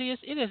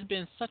 Mattias, it has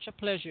been such a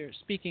pleasure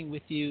speaking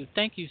with you.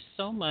 Thank you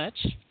so much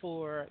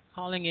for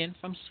calling in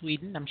from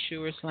Sweden. I'm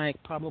sure it's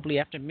like probably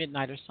after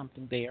midnight or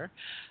something there,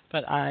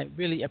 but I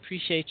really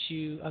appreciate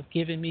you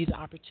giving me the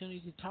opportunity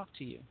to talk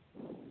to you.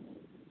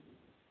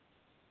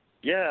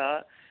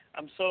 Yeah,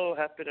 I'm so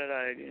happy that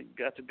I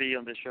got to be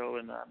on the show,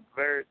 and I'm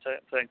very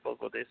thankful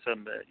for this.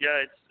 And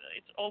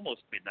it's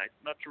almost midnight.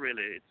 Not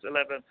really. It's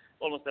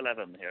almost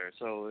 11 here.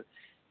 So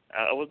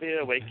I will be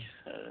awake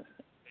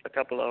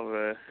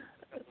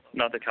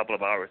not a couple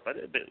of hours, but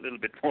a little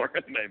bit more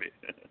maybe.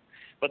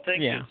 But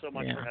thank you so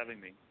much for having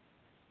me.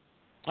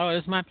 Oh,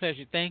 it's my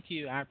pleasure. Thank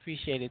you. I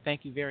appreciate it.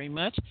 Thank you very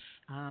much.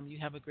 You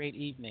have a great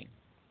evening.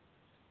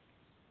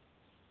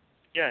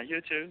 Yeah,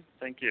 you too.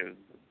 Thank you.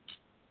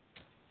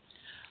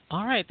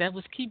 All right, that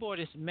was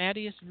keyboardist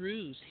Mattias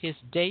Roos. His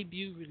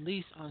debut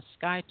release on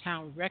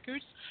Skytown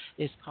Records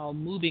is called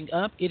Moving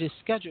Up. It is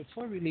scheduled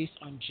for release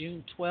on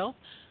June 12th.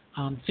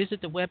 Visit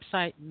the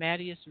website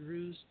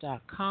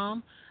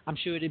mattiasroos.com. I'm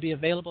sure it'll be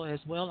available as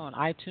well on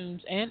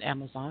iTunes and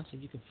Amazon, so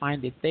you can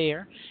find it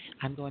there.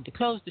 I'm going to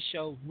close the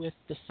show with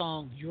the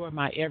song You're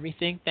My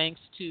Everything.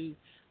 Thanks to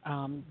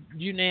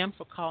UNAM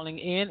for calling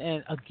in,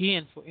 and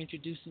again for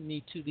introducing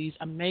me to these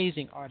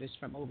amazing artists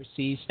from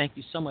overseas. Thank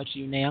you so much,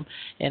 UNAM,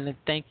 and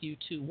thank you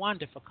to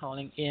Wanda for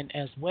calling in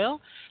as well.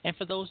 And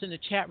for those in the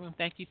chat room,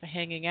 thank you for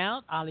hanging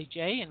out. Ollie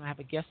J, and I have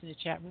a guest in the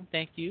chat room.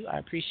 Thank you. I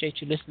appreciate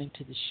you listening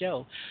to the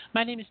show.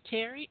 My name is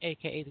Terry,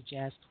 a.k.a. the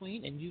Jazz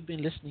Queen, and you've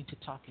been listening to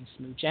Talking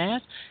Smooth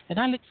Jazz, and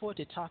I look forward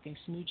to talking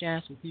smooth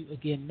jazz with you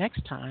again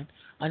next time.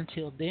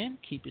 Until then,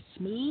 keep it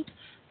smooth.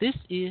 This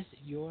is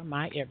You're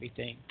My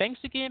Everything.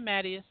 Thanks again,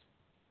 Mattias.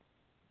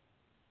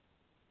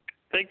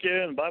 Thank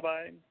you, and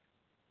bye-bye.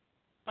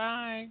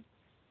 Bye.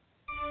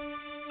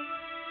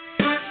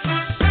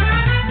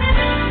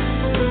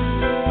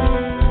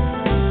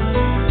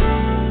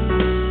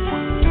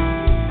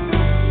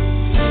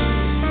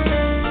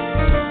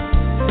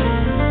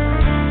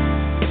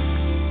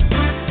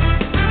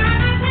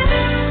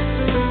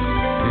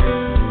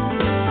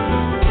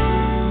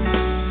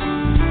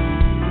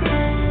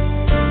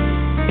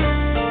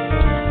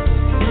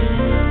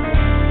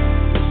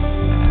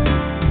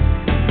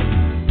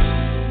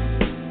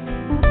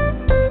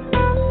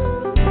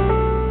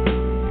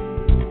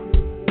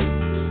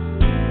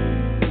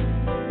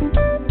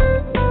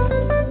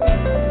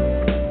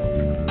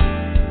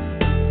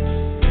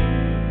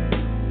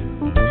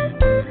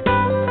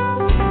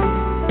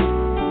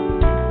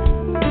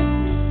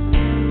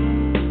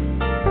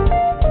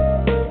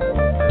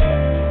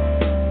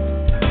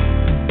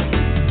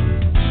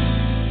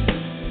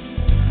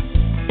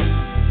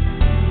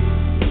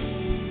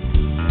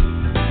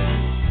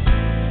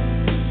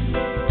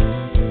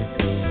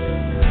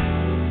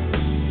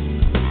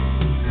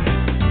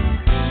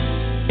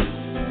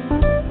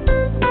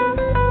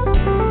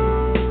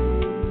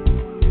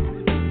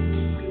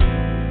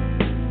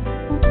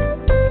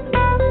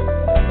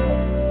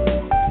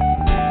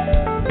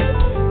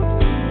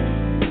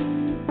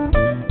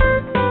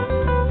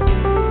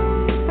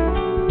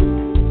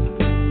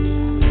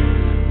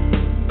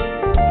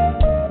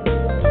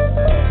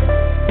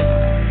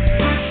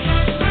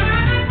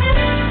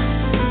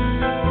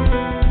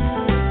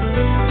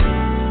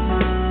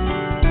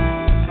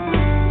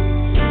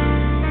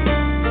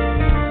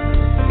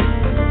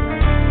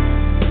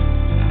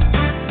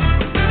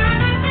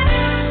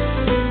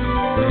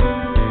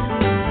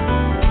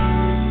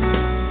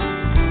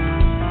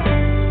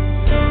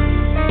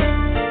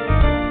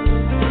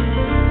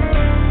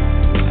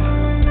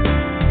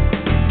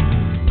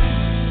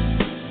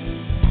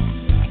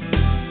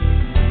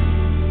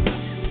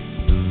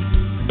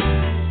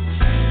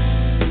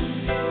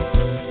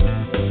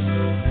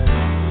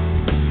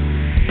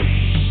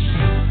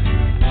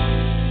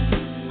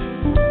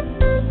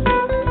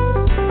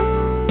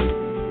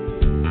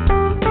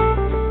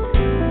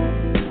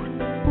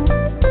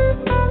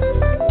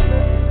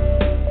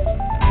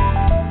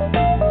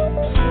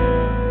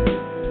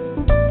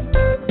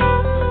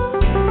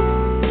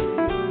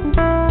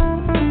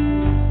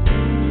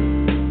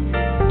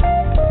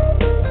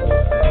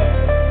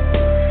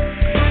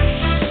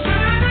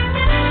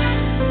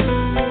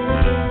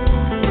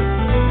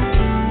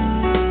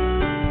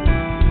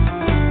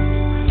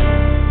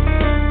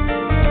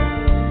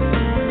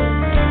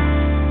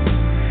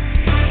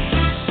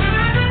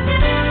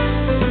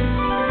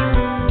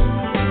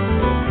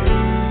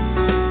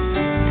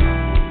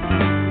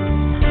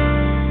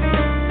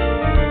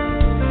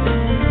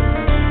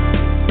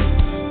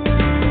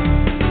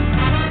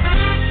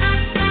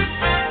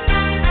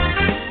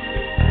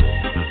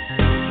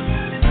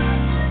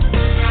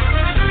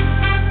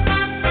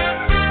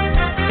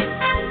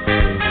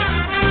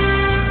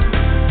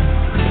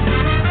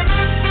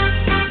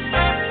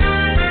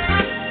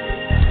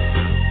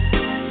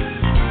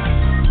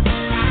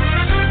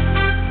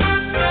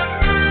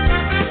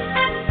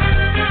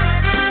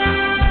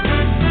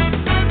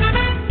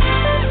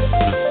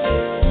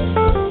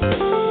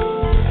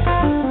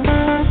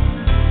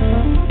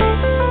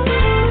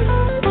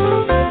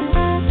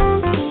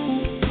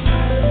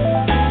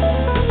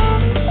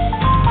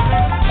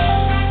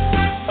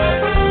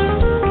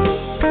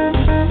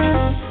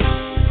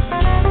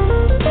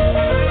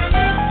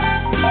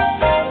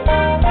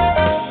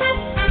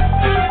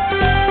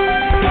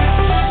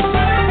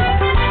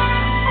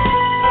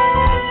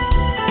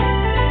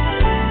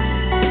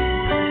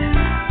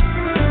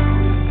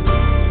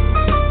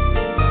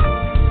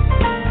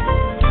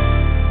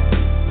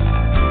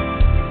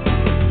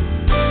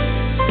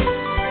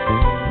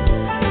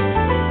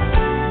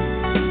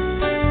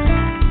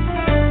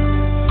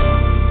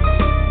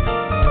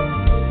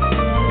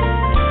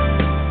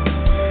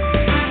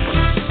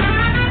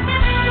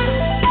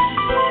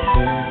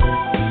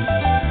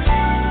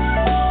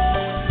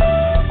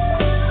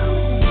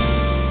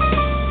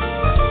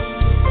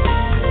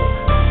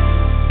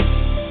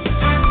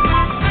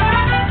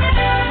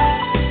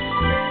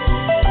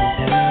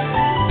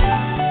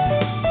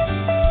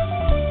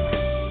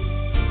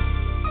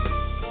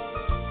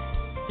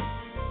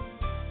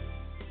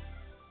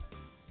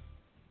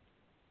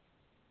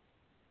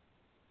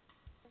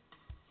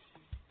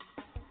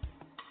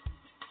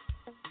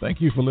 Thank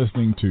you for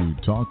listening to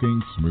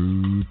Talking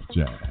Smooth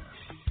Jazz.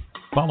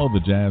 Follow the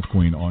Jazz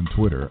Queen on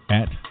Twitter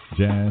at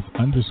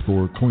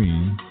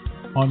 @jazz_queen,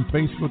 on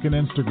Facebook and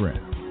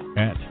Instagram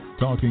at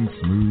Talking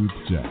Smooth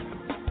Jazz,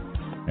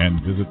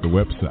 and visit the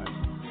website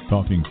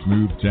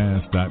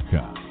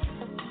talkingsmoothjazz.com.